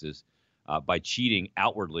fan bases by cheating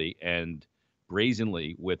outwardly and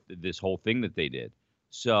brazenly with this whole thing that they did.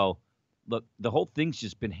 So, look, the whole thing's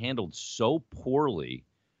just been handled so poorly.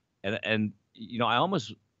 And I'm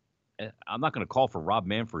not going to call for Rob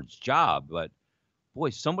Manfred's job, but boy,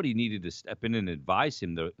 somebody needed to step in and advise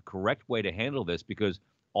him the correct way to handle this, because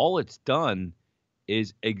all it's done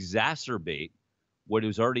is exacerbate what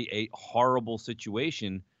was already a horrible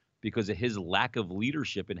situation because of his lack of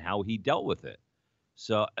leadership and how he dealt with it.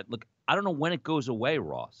 So, look, I don't know when it goes away,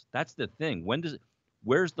 Ross. That's the thing.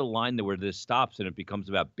 Where's the line where this stops and it becomes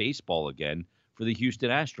about baseball again for the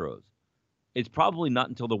Houston Astros? It's probably not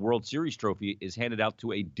until the World Series trophy is handed out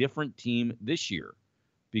to a different team this year,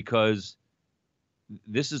 because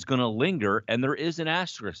this is going to linger, and there is an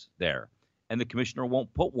asterisk there, and the commissioner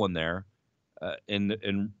won't put one there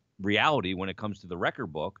in reality when it comes to the record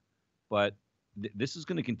book. But this is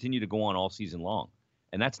going to continue to go on all season long,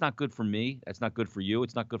 and that's not good for me. That's not good for you.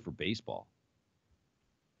 It's not good for baseball.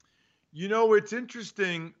 It's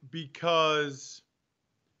interesting because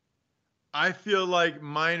I feel like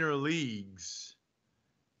minor leagues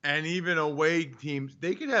and even away teams,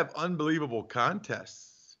 they could have unbelievable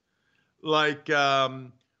contests. Like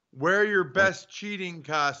wear your best cheating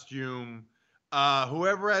costume.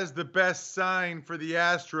 Whoever has the best sign for the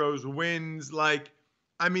Astros wins.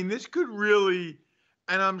 This could really,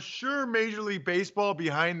 and I'm sure Major League Baseball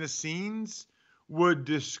behind the scenes would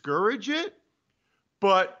discourage it.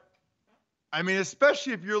 But,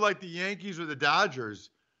 especially if you're like the Yankees or the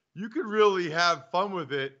Dodgers, you could really have fun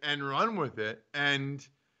with it and run with it and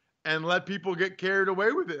let people get carried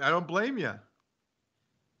away with it. I don't blame you.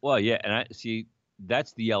 Well, yeah, and I see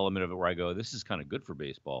that's the element of it where I go, this is kind of good for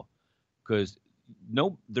baseball, because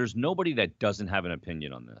there's nobody that doesn't have an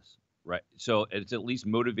opinion on this, right? So it's at least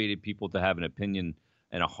motivated people to have an opinion,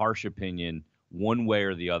 and a harsh opinion one way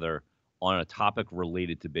or the other on a topic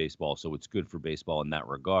related to baseball. So it's good for baseball in that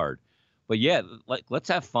regard. But yeah, let's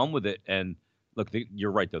have fun with it. And look,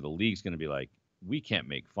 you're right, though. The league's going to be like, we can't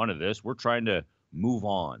make fun of this. We're trying to move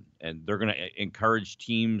on. And they're going to encourage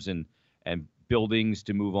teams and buildings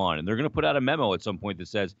to move on. And they're going to put out a memo at some point that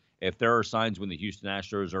says, if there are signs when the Houston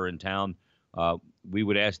Astros are in town, we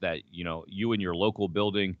would ask that, you and your local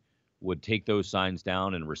building would take those signs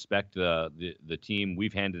down and respect the team.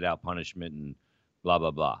 We've handed out punishment and blah,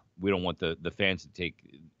 blah, blah. We don't want the fans to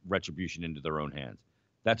take retribution into their own hands.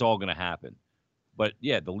 That's all going to happen. But,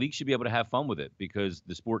 yeah, the league should be able to have fun with it, because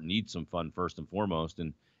the sport needs some fun first and foremost.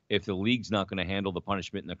 And if the league's not going to handle the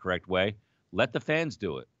punishment in the correct way, let the fans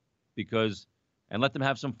do it, and let them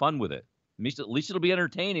have some fun with it. At least it'll be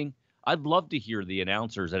entertaining. I'd love to hear the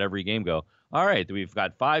announcers at every game go, all right, we've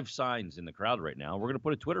got 5 signs in the crowd right now. We're going to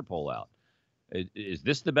put a Twitter poll out. Is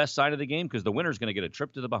this the best sign of the game? Because the winner's going to get a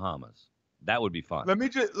trip to the Bahamas. That would be fun. Let me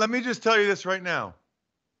just tell you this right now.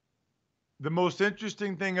 The most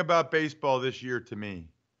interesting thing about baseball this year to me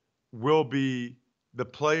will be the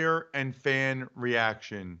player and fan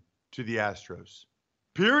reaction to the Astros.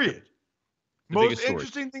 Period. Most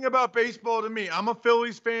interesting thing about baseball to me. I'm a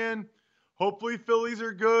Phillies fan. Hopefully Phillies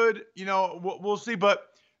are good. We'll see. But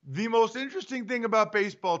the most interesting thing about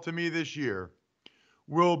baseball to me this year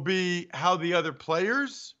will be how the other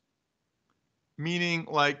players, meaning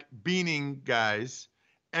like beaning guys,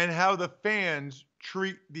 and how the fans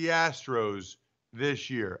treat the Astros this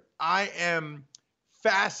year. I am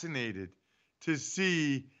fascinated to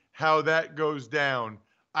see how that goes down.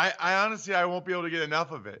 I honestly, I won't be able to get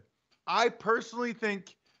enough of it. I personally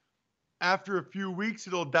think after a few weeks,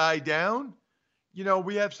 it'll die down.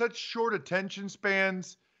 We have such short attention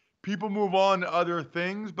spans. People move on to other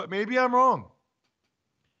things, but maybe I'm wrong.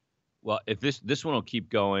 Well, if this one will keep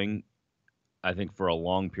going, I think, for a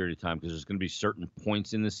long period of time, because there's going to be certain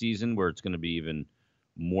points in the season where it's going to be even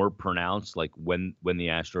more pronounced, like when the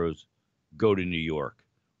Astros go to New York,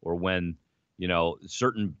 or when,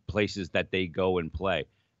 certain places that they go and play.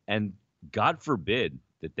 And God forbid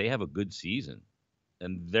that they have a good season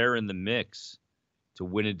and they're in the mix to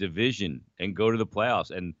win a division and go to the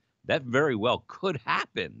playoffs. And that very well could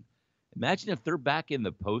happen. Imagine if they're back in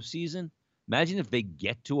the postseason. Imagine if they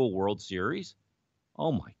get to a World Series.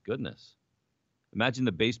 Oh, my goodness. Imagine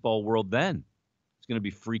the baseball world then. It's going to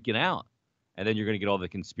be freaking out. And then you're going to get all the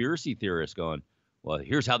conspiracy theorists going, well,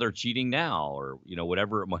 here's how they're cheating now, or,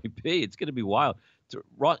 whatever it might be. It's going to be wild.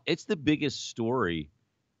 It's the biggest story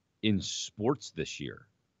in sports this year.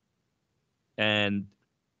 And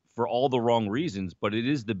for all the wrong reasons, but it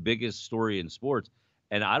is the biggest story in sports.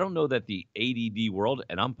 And I don't know that the ADD world,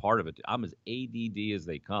 and I'm part of it, I'm as ADD as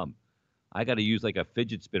they come. I got to use like a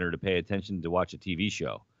fidget spinner to pay attention to watch a TV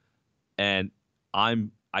show. And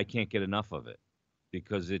I can't get enough of it,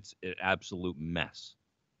 because it's an absolute mess.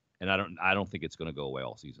 And I don't think it's going to go away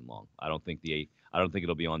all season long. I don't think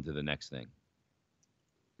it'll be on to the next thing.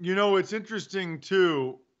 It's interesting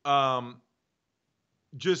too.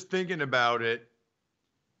 Just thinking about it,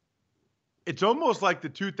 it's almost like the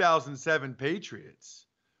 2007 Patriots,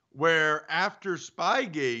 where after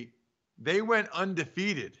Spygate, they went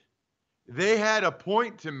undefeated. They had a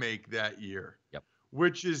point to make that year,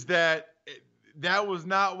 which is that was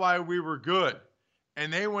not why we were good.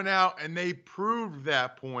 And they went out and they proved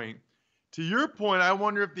that point. To your point, I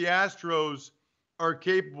wonder if the Astros are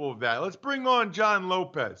capable of that. Let's bring on John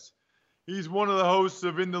Lopez. He's one of the hosts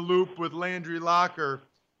of In the Loop with Landry Locker,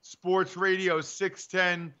 Sports Radio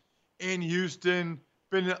 610 in Houston.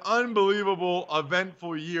 Been an unbelievable,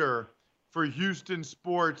 eventful year for Houston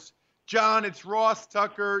sports. John, it's Ross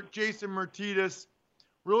Tucker, Jason Martinez.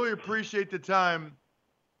 Really appreciate the time.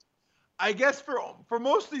 I guess for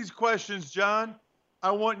most of these questions, John,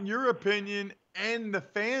 I want your opinion and the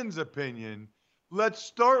fans' opinion. Let's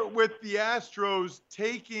start with the Astros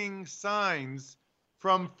taking signs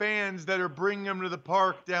from fans that are bringing them to the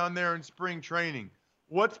park down there in spring training.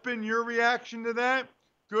 What's been your reaction to that?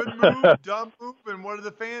 Good move, dumb move, and what do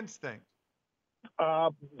the fans think?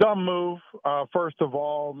 Dumb move. First of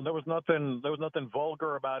all, there was nothing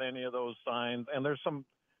vulgar about any of those signs, and there's some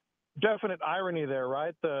definite irony there,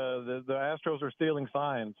 right? The Astros are stealing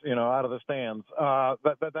signs, out of the stands.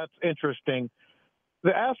 That's interesting.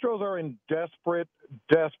 The Astros are in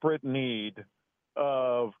desperate need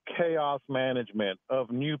of chaos management,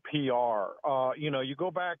 of new PR. You go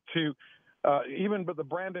back to even but the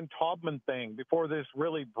Brandon Taubman thing before this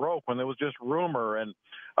really broke, when there was just rumor, and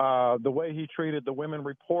the way he treated the women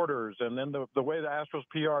reporters, and then the way the Astros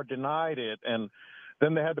PR denied it, and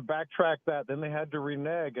then they had to backtrack that, then they had to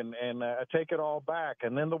renege and take it all back,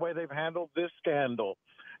 and then the way they've handled this scandal,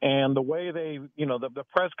 and the way they, the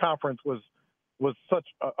press conference was such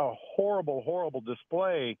a horrible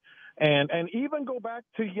display, and even go back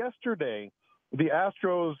to yesterday. The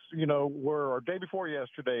Astros, or day before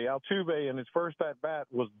yesterday, Altuve in his first at-bat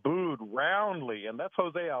was booed roundly, and that's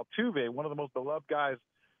Jose Altuve, one of the most beloved guys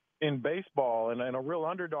in baseball and a real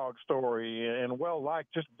underdog story and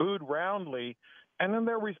well-liked, just booed roundly. And then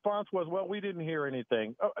their response was, "Well, we didn't hear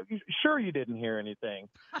anything." Oh, sure, you didn't hear anything.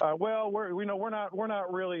 Well, we're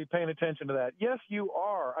not really paying attention to that. Yes, you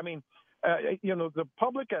are. I mean, the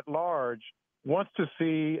public at large wants to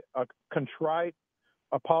see a contrite,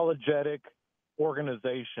 apologetic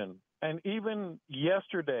organization. And even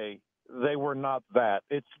yesterday, they were not that.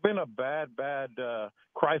 It's been a bad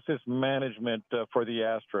crisis management for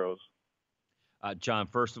the Astros. John,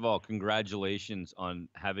 first of all, congratulations on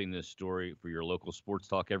having this story for your local sports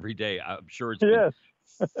talk every day. I'm sure it's been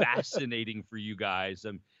fascinating for you guys.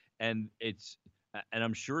 And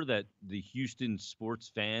I'm sure that the Houston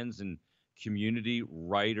sports fans and community,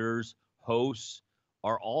 writers, hosts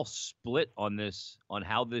are all split on this, on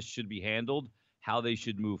how this should be handled, how they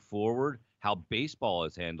should move forward, how baseball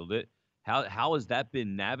has handled it. How has that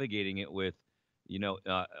been navigating it with,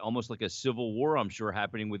 almost like a civil war, I'm sure,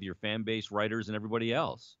 happening with your fan base, writers, and everybody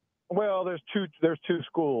else? Well, there's two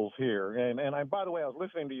schools here, and by the way, I was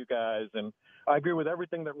listening to you guys, and I agree with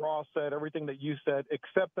everything that Ross said, everything that you said,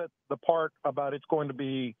 except that the part about it's going to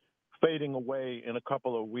be fading away in a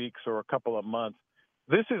couple of weeks or a couple of months.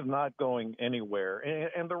 This is not going anywhere,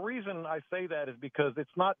 and the reason I say that is because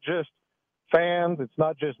it's not just fans, it's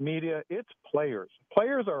not just media, it's players.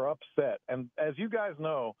 Players are upset, and as you guys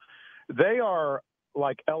know, they are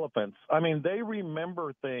like elephants. I mean, they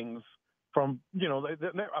remember things from,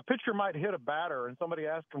 a pitcher might hit a batter and somebody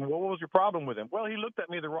asks him, well, what was your problem with him? Well, he looked at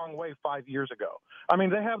me the wrong way 5 years ago. I mean,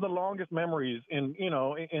 they have the longest memories in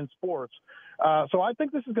sports. So I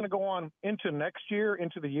think this is going to go on into next year,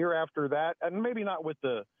 into the year after that, and maybe not with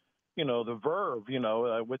the verve,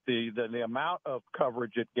 with the amount of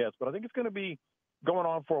coverage it gets, but I think it's going to be going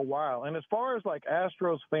on for a while. And as far as like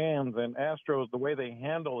Astros fans and Astros, the way they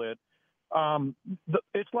handle it,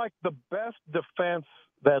 it's like the best defense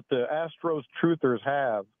that the Astros truthers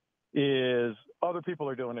have is other people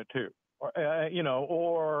are doing it too,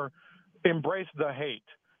 or embrace the hate.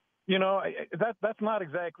 That's not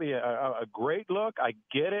exactly a great look. I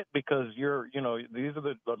get it because these are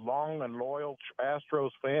the long and loyal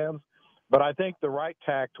Astros fans, but I think the right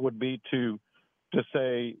tact would be to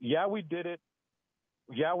say, yeah, we did it.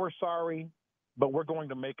 Yeah, we're sorry, but we're going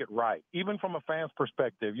to make it right. Even from a fan's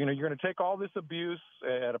perspective, you're going to take all this abuse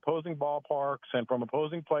at opposing ballparks and from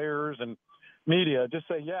opposing players and media, just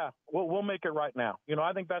say, yeah, we'll make it right now.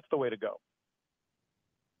 I think that's the way to go.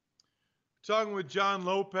 Talking with John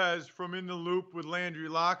Lopez from In the Loop with Landry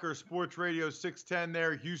Locker, Sports Radio 610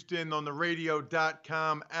 there, Houston, on the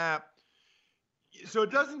radio.com app. So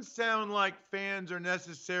it doesn't sound like fans are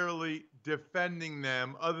necessarily defending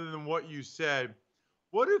them other than what you said.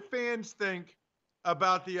 What do fans think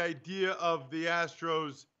about the idea of the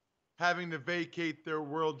Astros having to vacate their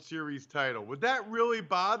World Series title? Would that really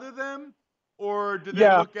bother them? Or do they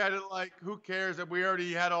look at it like, who cares, that we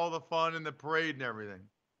already had all the fun and the parade and everything?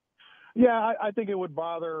 Yeah, I think it would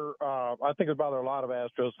bother. I think it would bother a lot of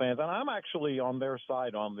Astros fans, and I'm actually on their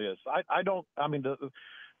side on this.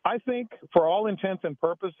 I think for all intents and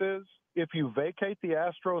purposes, if you vacate the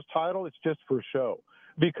Astros title, it's just for show,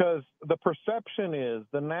 because the perception is,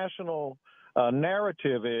 the national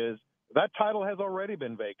narrative is, that title has already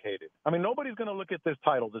been vacated. I mean, nobody's going to look at this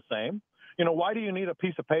title the same. Why do you need a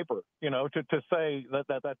piece of paper, to say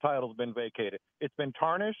that title's been vacated? It's been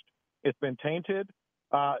tarnished. It's been tainted.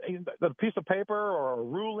 The piece of paper or a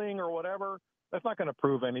ruling or whatever, that's not going to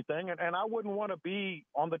prove anything. And I wouldn't want to be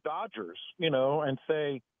on the Dodgers, and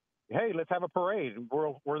say, hey, let's have a parade.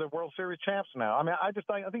 We're the World Series champs now. I mean, I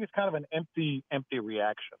think it's kind of an empty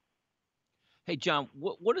reaction. Hey, John,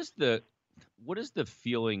 what is the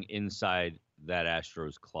feeling inside that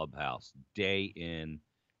Astros clubhouse day in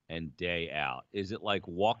and day out? Is it like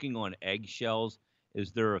walking on eggshells?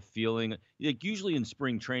 Is there a feeling, like usually in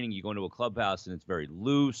spring training, you go into a clubhouse and it's very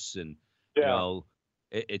loose and,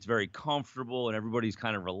 it's very comfortable and everybody's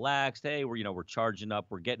kind of relaxed. Hey, we're charging up.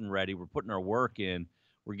 We're getting ready. We're putting our work in.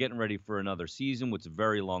 We're getting ready for another season, which is a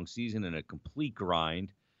very long season and a complete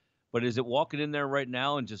grind. But is it walking in there right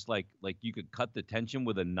now and just like you could cut the tension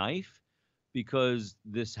with a knife? because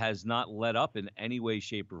this has not let up in any way,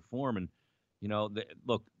 shape, or form. And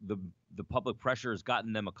the public pressure has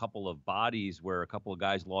gotten them a couple of bodies where a couple of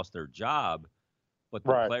guys lost their job, but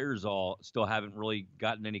the players all still haven't really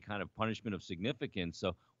gotten any kind of punishment of significance.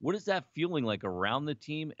 So what is that feeling like around the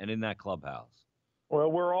team and in that clubhouse? Well,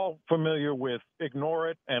 we're all familiar with ignore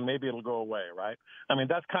it and maybe it'll go away, right? I mean,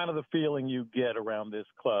 that's kind of the feeling you get around this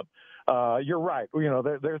club. You're right.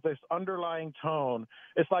 There's this underlying tone.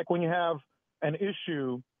 It's like when you have an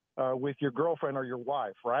issue with your girlfriend or your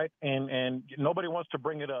wife, right? And nobody wants to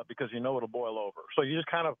bring it up because it'll boil over. So you just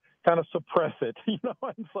kind of suppress it,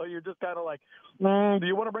 and so you're just kind of like, do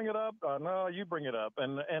you want to bring it up? No, you bring it up.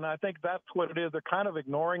 And I think that's what it is. They're kind of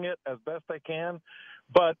ignoring it as best they can.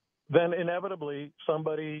 But then inevitably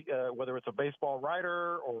somebody, whether it's a baseball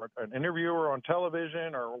writer or an interviewer on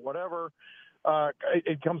television or whatever,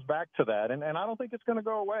 it comes back to that. And I don't think it's going to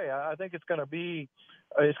go away. I think it's going to be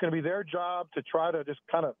their job to try to just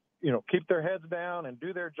kind of, keep their heads down and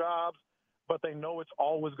do their jobs, but they know it's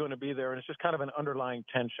always going to be there. And it's just kind of an underlying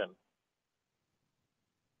tension.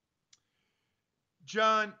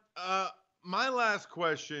 John, my last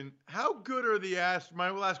question, how good are the Astros?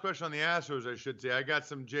 My last question on the Astros, I should say. I got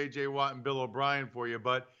some J.J. Watt and Bill O'Brien for you,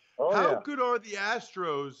 but how good are the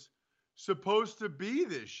Astros supposed to be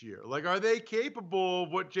this year? Like, are they capable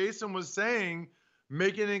of what Jason was saying,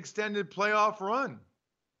 making an extended playoff run?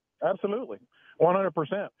 Absolutely.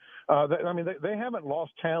 100%. They haven't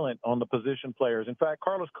lost talent on the position players. In fact,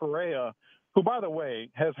 Carlos Correa, who, by the way,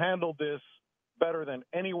 has handled this better than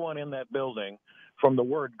anyone in that building from the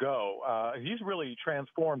word go. He's really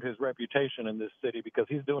transformed his reputation in this city because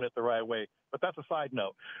he's doing it the right way. But that's a side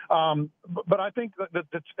note. But I think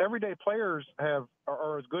that everyday players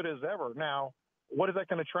are as good as ever. Now, what is that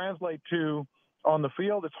going to translate to on the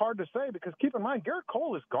field? It's hard to say because keep in mind, Garrett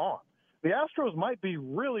Cole is gone. The Astros might be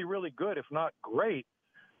really, really good, if not great,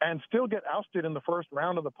 and still get ousted in the first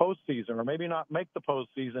round of the postseason or maybe not make the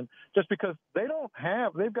postseason just because they've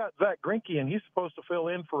got Zach Greinke and he's supposed to fill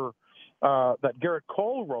in for that Garrett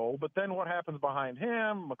Cole role. But then what happens behind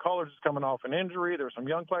him? McCullers is coming off an injury. There's some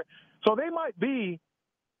young players. So they might be,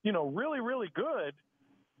 really, really good.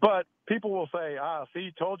 But people will say, see,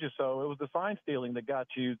 told you so. It was the sign stealing that got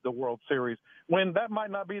you the World Series. When that might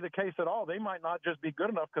not be the case at all. They might not just be good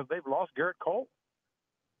enough because they've lost Garrett Cole.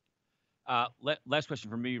 Last question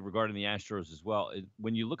for me regarding the Astros as well.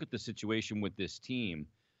 When you look at the situation with this team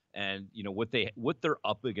and, what they're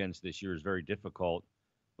up against this year is very difficult,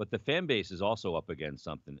 but the fan base is also up against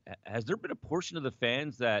something. Has there been a portion of the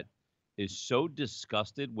fans that is so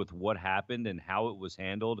disgusted with what happened and how it was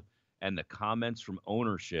handled and the comments from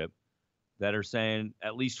ownership that are saying,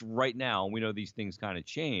 at least right now, we know these things kind of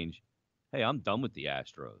change, hey, I'm done with the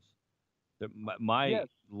Astros. My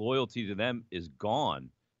loyalty to them is gone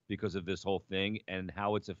because of this whole thing and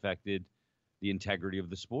how it's affected the integrity of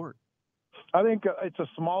the sport? I think it's a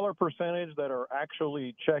smaller percentage that are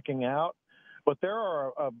actually checking out, but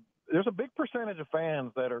there's a big percentage of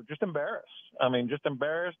fans that are just embarrassed. I mean, just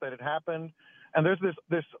embarrassed that it happened. And there's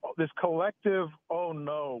this collective, oh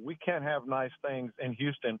no, we can't have nice things in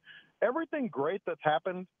Houston. Everything great that's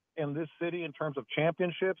happened in this city in terms of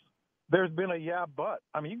championships, there's been a but.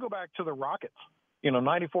 I mean, you go back to the Rockets.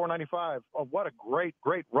 94, 95. Oh, what a great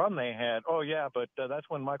run they had. Oh, yeah, but that's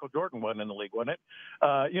when Michael Jordan wasn't in the league, wasn't it?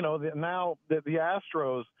 Now the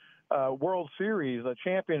Astros World Series, a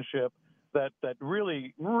championship that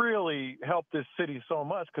really, really helped this city so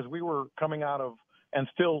much because we were coming out of and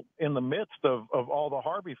still in the midst of all the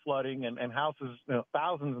Harvey flooding and houses,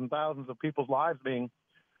 thousands and thousands of people's lives being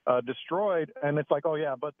destroyed. And it's like, oh,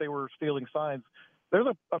 yeah, but they were stealing signs. There's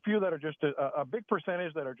a few that are just a big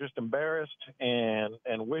percentage that are just embarrassed and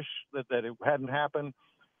wish that it hadn't happened.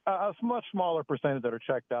 A much smaller percentage that are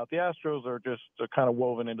checked out. The Astros are just kind of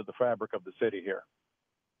woven into the fabric of the city here.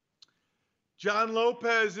 John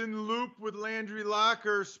Lopez in the loop with Landry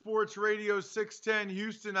Locker, Sports Radio 610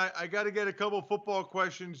 Houston. I got to get a couple football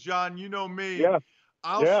questions, John. You know me. Yeah.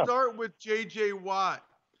 I'll start with J.J. Watt.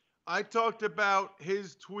 I talked about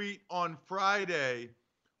his tweet on Friday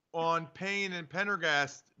on Payne and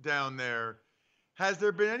Pendergast down there. Has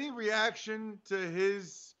there been any reaction to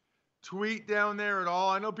his tweet down there at all?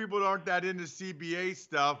 I know people aren't that into CBA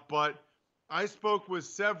stuff, but I spoke with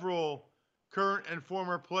several current and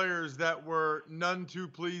former players that were none too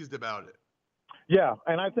pleased about it. Yeah,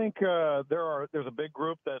 and I think there's a big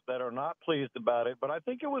group that are not pleased about it, but I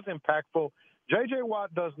think it was impactful. J.J.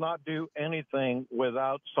 Watt does not do anything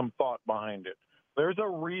without some thought behind it. There's a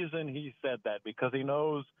reason he said that, because he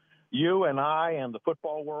knows you and I and the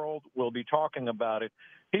football world will be talking about it.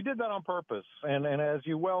 He did that on purpose. And as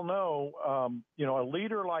you well know, a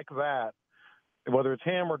leader like that whether it's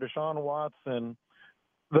him or Deshaun Watson,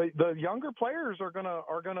 the younger players are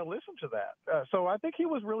gonna listen to that. So I think he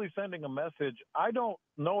was really sending a message. I don't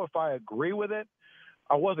know if I agree with it.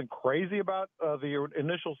 I wasn't crazy about the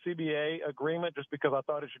initial CBA agreement just because I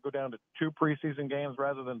thought it should go down to 2 preseason games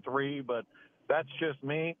rather than 3, but that's just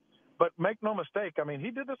me. But make no mistake, I mean, he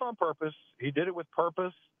did this on purpose. He did it with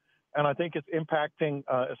purpose, and I think it's impacting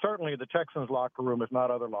certainly the Texans locker room, if not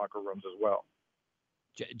other locker rooms as well.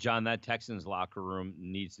 John, that Texans locker room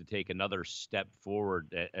needs to take another step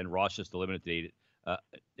forward, and Ross just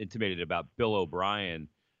intimated about Bill O'Brien.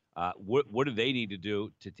 What do they need to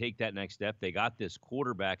do to take that next step? They got this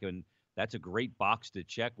quarterback, and that's a great box to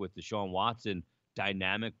check with Deshaun Watson,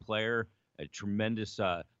 dynamic player, a tremendous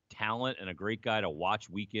talent, and a great guy to watch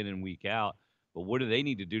week in and week out. But what do they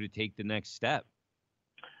need to do to take the next step?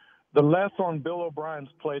 The less on Bill O'Brien's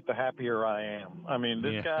plate, the happier I am. I mean,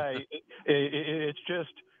 this guy, it's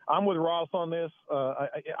just, I'm with Ross on this.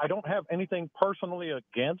 I don't have anything personally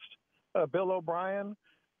against Bill O'Brien,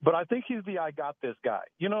 but I think he's the I got this guy.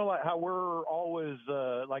 You know, like how we're always,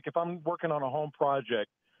 like if I'm working on a home project,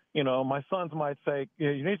 you know, my sons might say,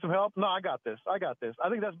 you need some help? No, I got this. I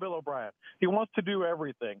think that's Bill O'Brien. He wants to do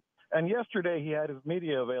everything. And yesterday he had his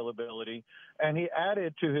media availability, and he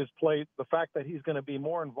added to his plate the fact that he's going to be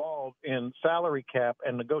more involved in salary cap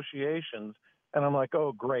and negotiations. And I'm like,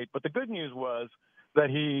 oh, great. But the good news was that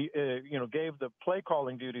he, gave the play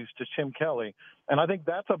calling duties to Tim Kelly. And I think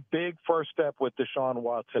that's a big first step with Deshaun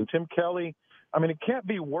Watson. Tim Kelly, I mean, it can't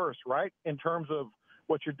be worse, right, in terms of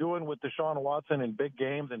what you're doing with Deshaun Watson in big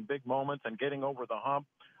games and big moments and getting over the hump.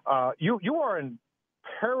 You are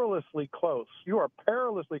perilously close. You are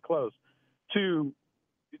perilously close to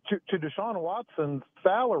Deshaun Watson's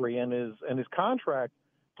salary and his contract,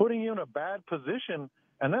 putting you in a bad position.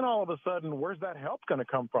 And then all of a sudden, where's that help going to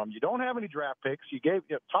come from? You don't have any draft picks. You gave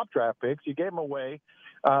top draft picks. You gave them away.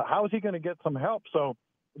 How is he going to get some help? So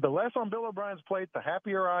the less on Bill O'Brien's plate, the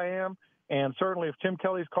happier I am. And certainly if Tim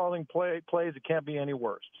Kelly's calling plays, it can't be any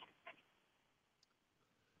worse.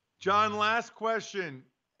 John, last question.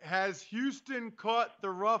 Has Houston caught the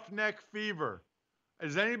Roughneck fever?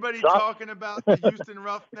 Is anybody talking about the Houston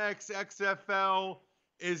Roughnecks XFL?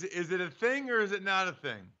 Is it a thing or is it not a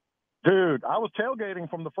thing? Dude, I was tailgating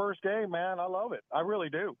from the first game, man. I love it. I really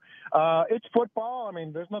do. It's football. I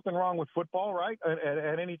mean, there's nothing wrong with football, right?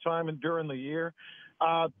 At any time during the year.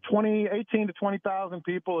 18 to 20,000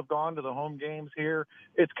 people have gone to the home games here.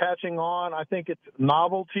 It's catching on. I think it's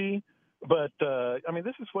novelty. But, I mean,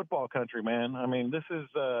 this is football country, man. I mean, this is,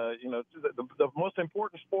 the most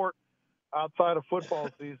important sport outside of football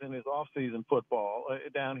season is off-season football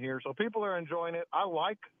down here. So people are enjoying it. I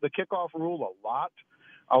like the kickoff rule a lot.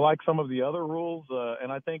 I like some of the other rules,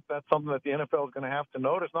 and I think that's something that the NFL is going to have to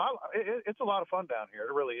notice. Now, it's a lot of fun down here.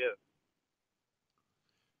 It really is.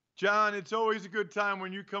 John, it's always a good time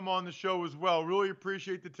when you come on the show as well. Really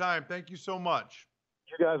appreciate the time. Thank you so much.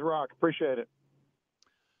 You guys rock. Appreciate it.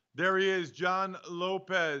 There he is, John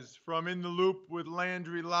Lopez from In the Loop with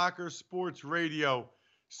Landry Locker Sports Radio,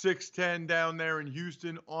 610 down there in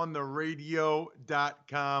Houston on the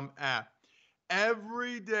radio.com app.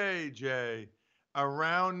 Every day, Jay,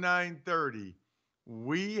 around 9:30,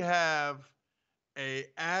 we have a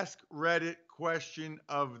Ask Reddit question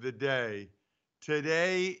of the day.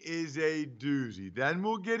 Today is a doozy. Then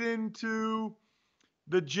we'll get into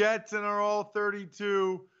the Jets and our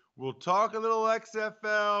All-32. We'll talk a little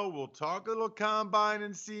XFL. We'll talk a little Combine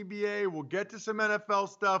and CBA. We'll get to some NFL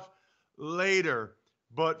stuff later.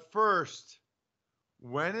 But first,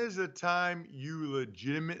 when is the time you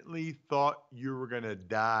legitimately thought you were going to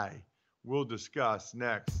die? We'll discuss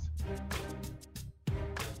next.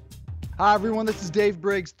 Hi, everyone. This is Dave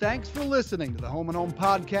Briggs. Thanks for listening to the Home and Home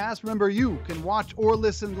podcast. Remember, you can watch or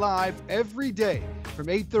listen live every day from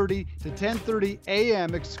 8:30 to 10:30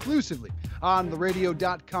 a.m. exclusively on the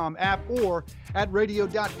radio.com app or at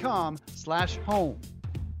radio.com/home.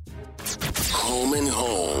 Home and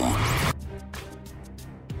Home.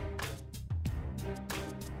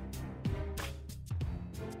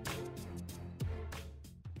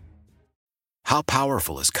 How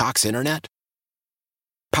powerful is Cox Internet?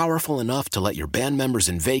 Powerful enough to let your band members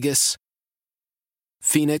in Vegas,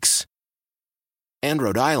 Phoenix, and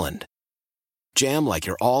Rhode Island jam like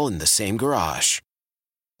you're all in the same garage.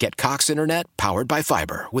 Get Cox Internet powered by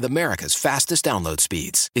fiber with America's fastest download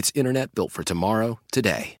speeds. It's internet built for tomorrow,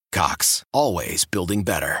 today. Cox, always building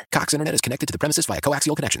better. Cox Internet is connected to the premises via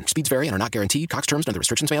coaxial connection. Speeds vary and are not guaranteed. Cox terms and other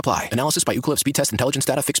restrictions may apply. Analysis by Ookla Speed Test Intelligence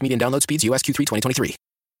Data. Fixed median download speeds. US Q3 2023.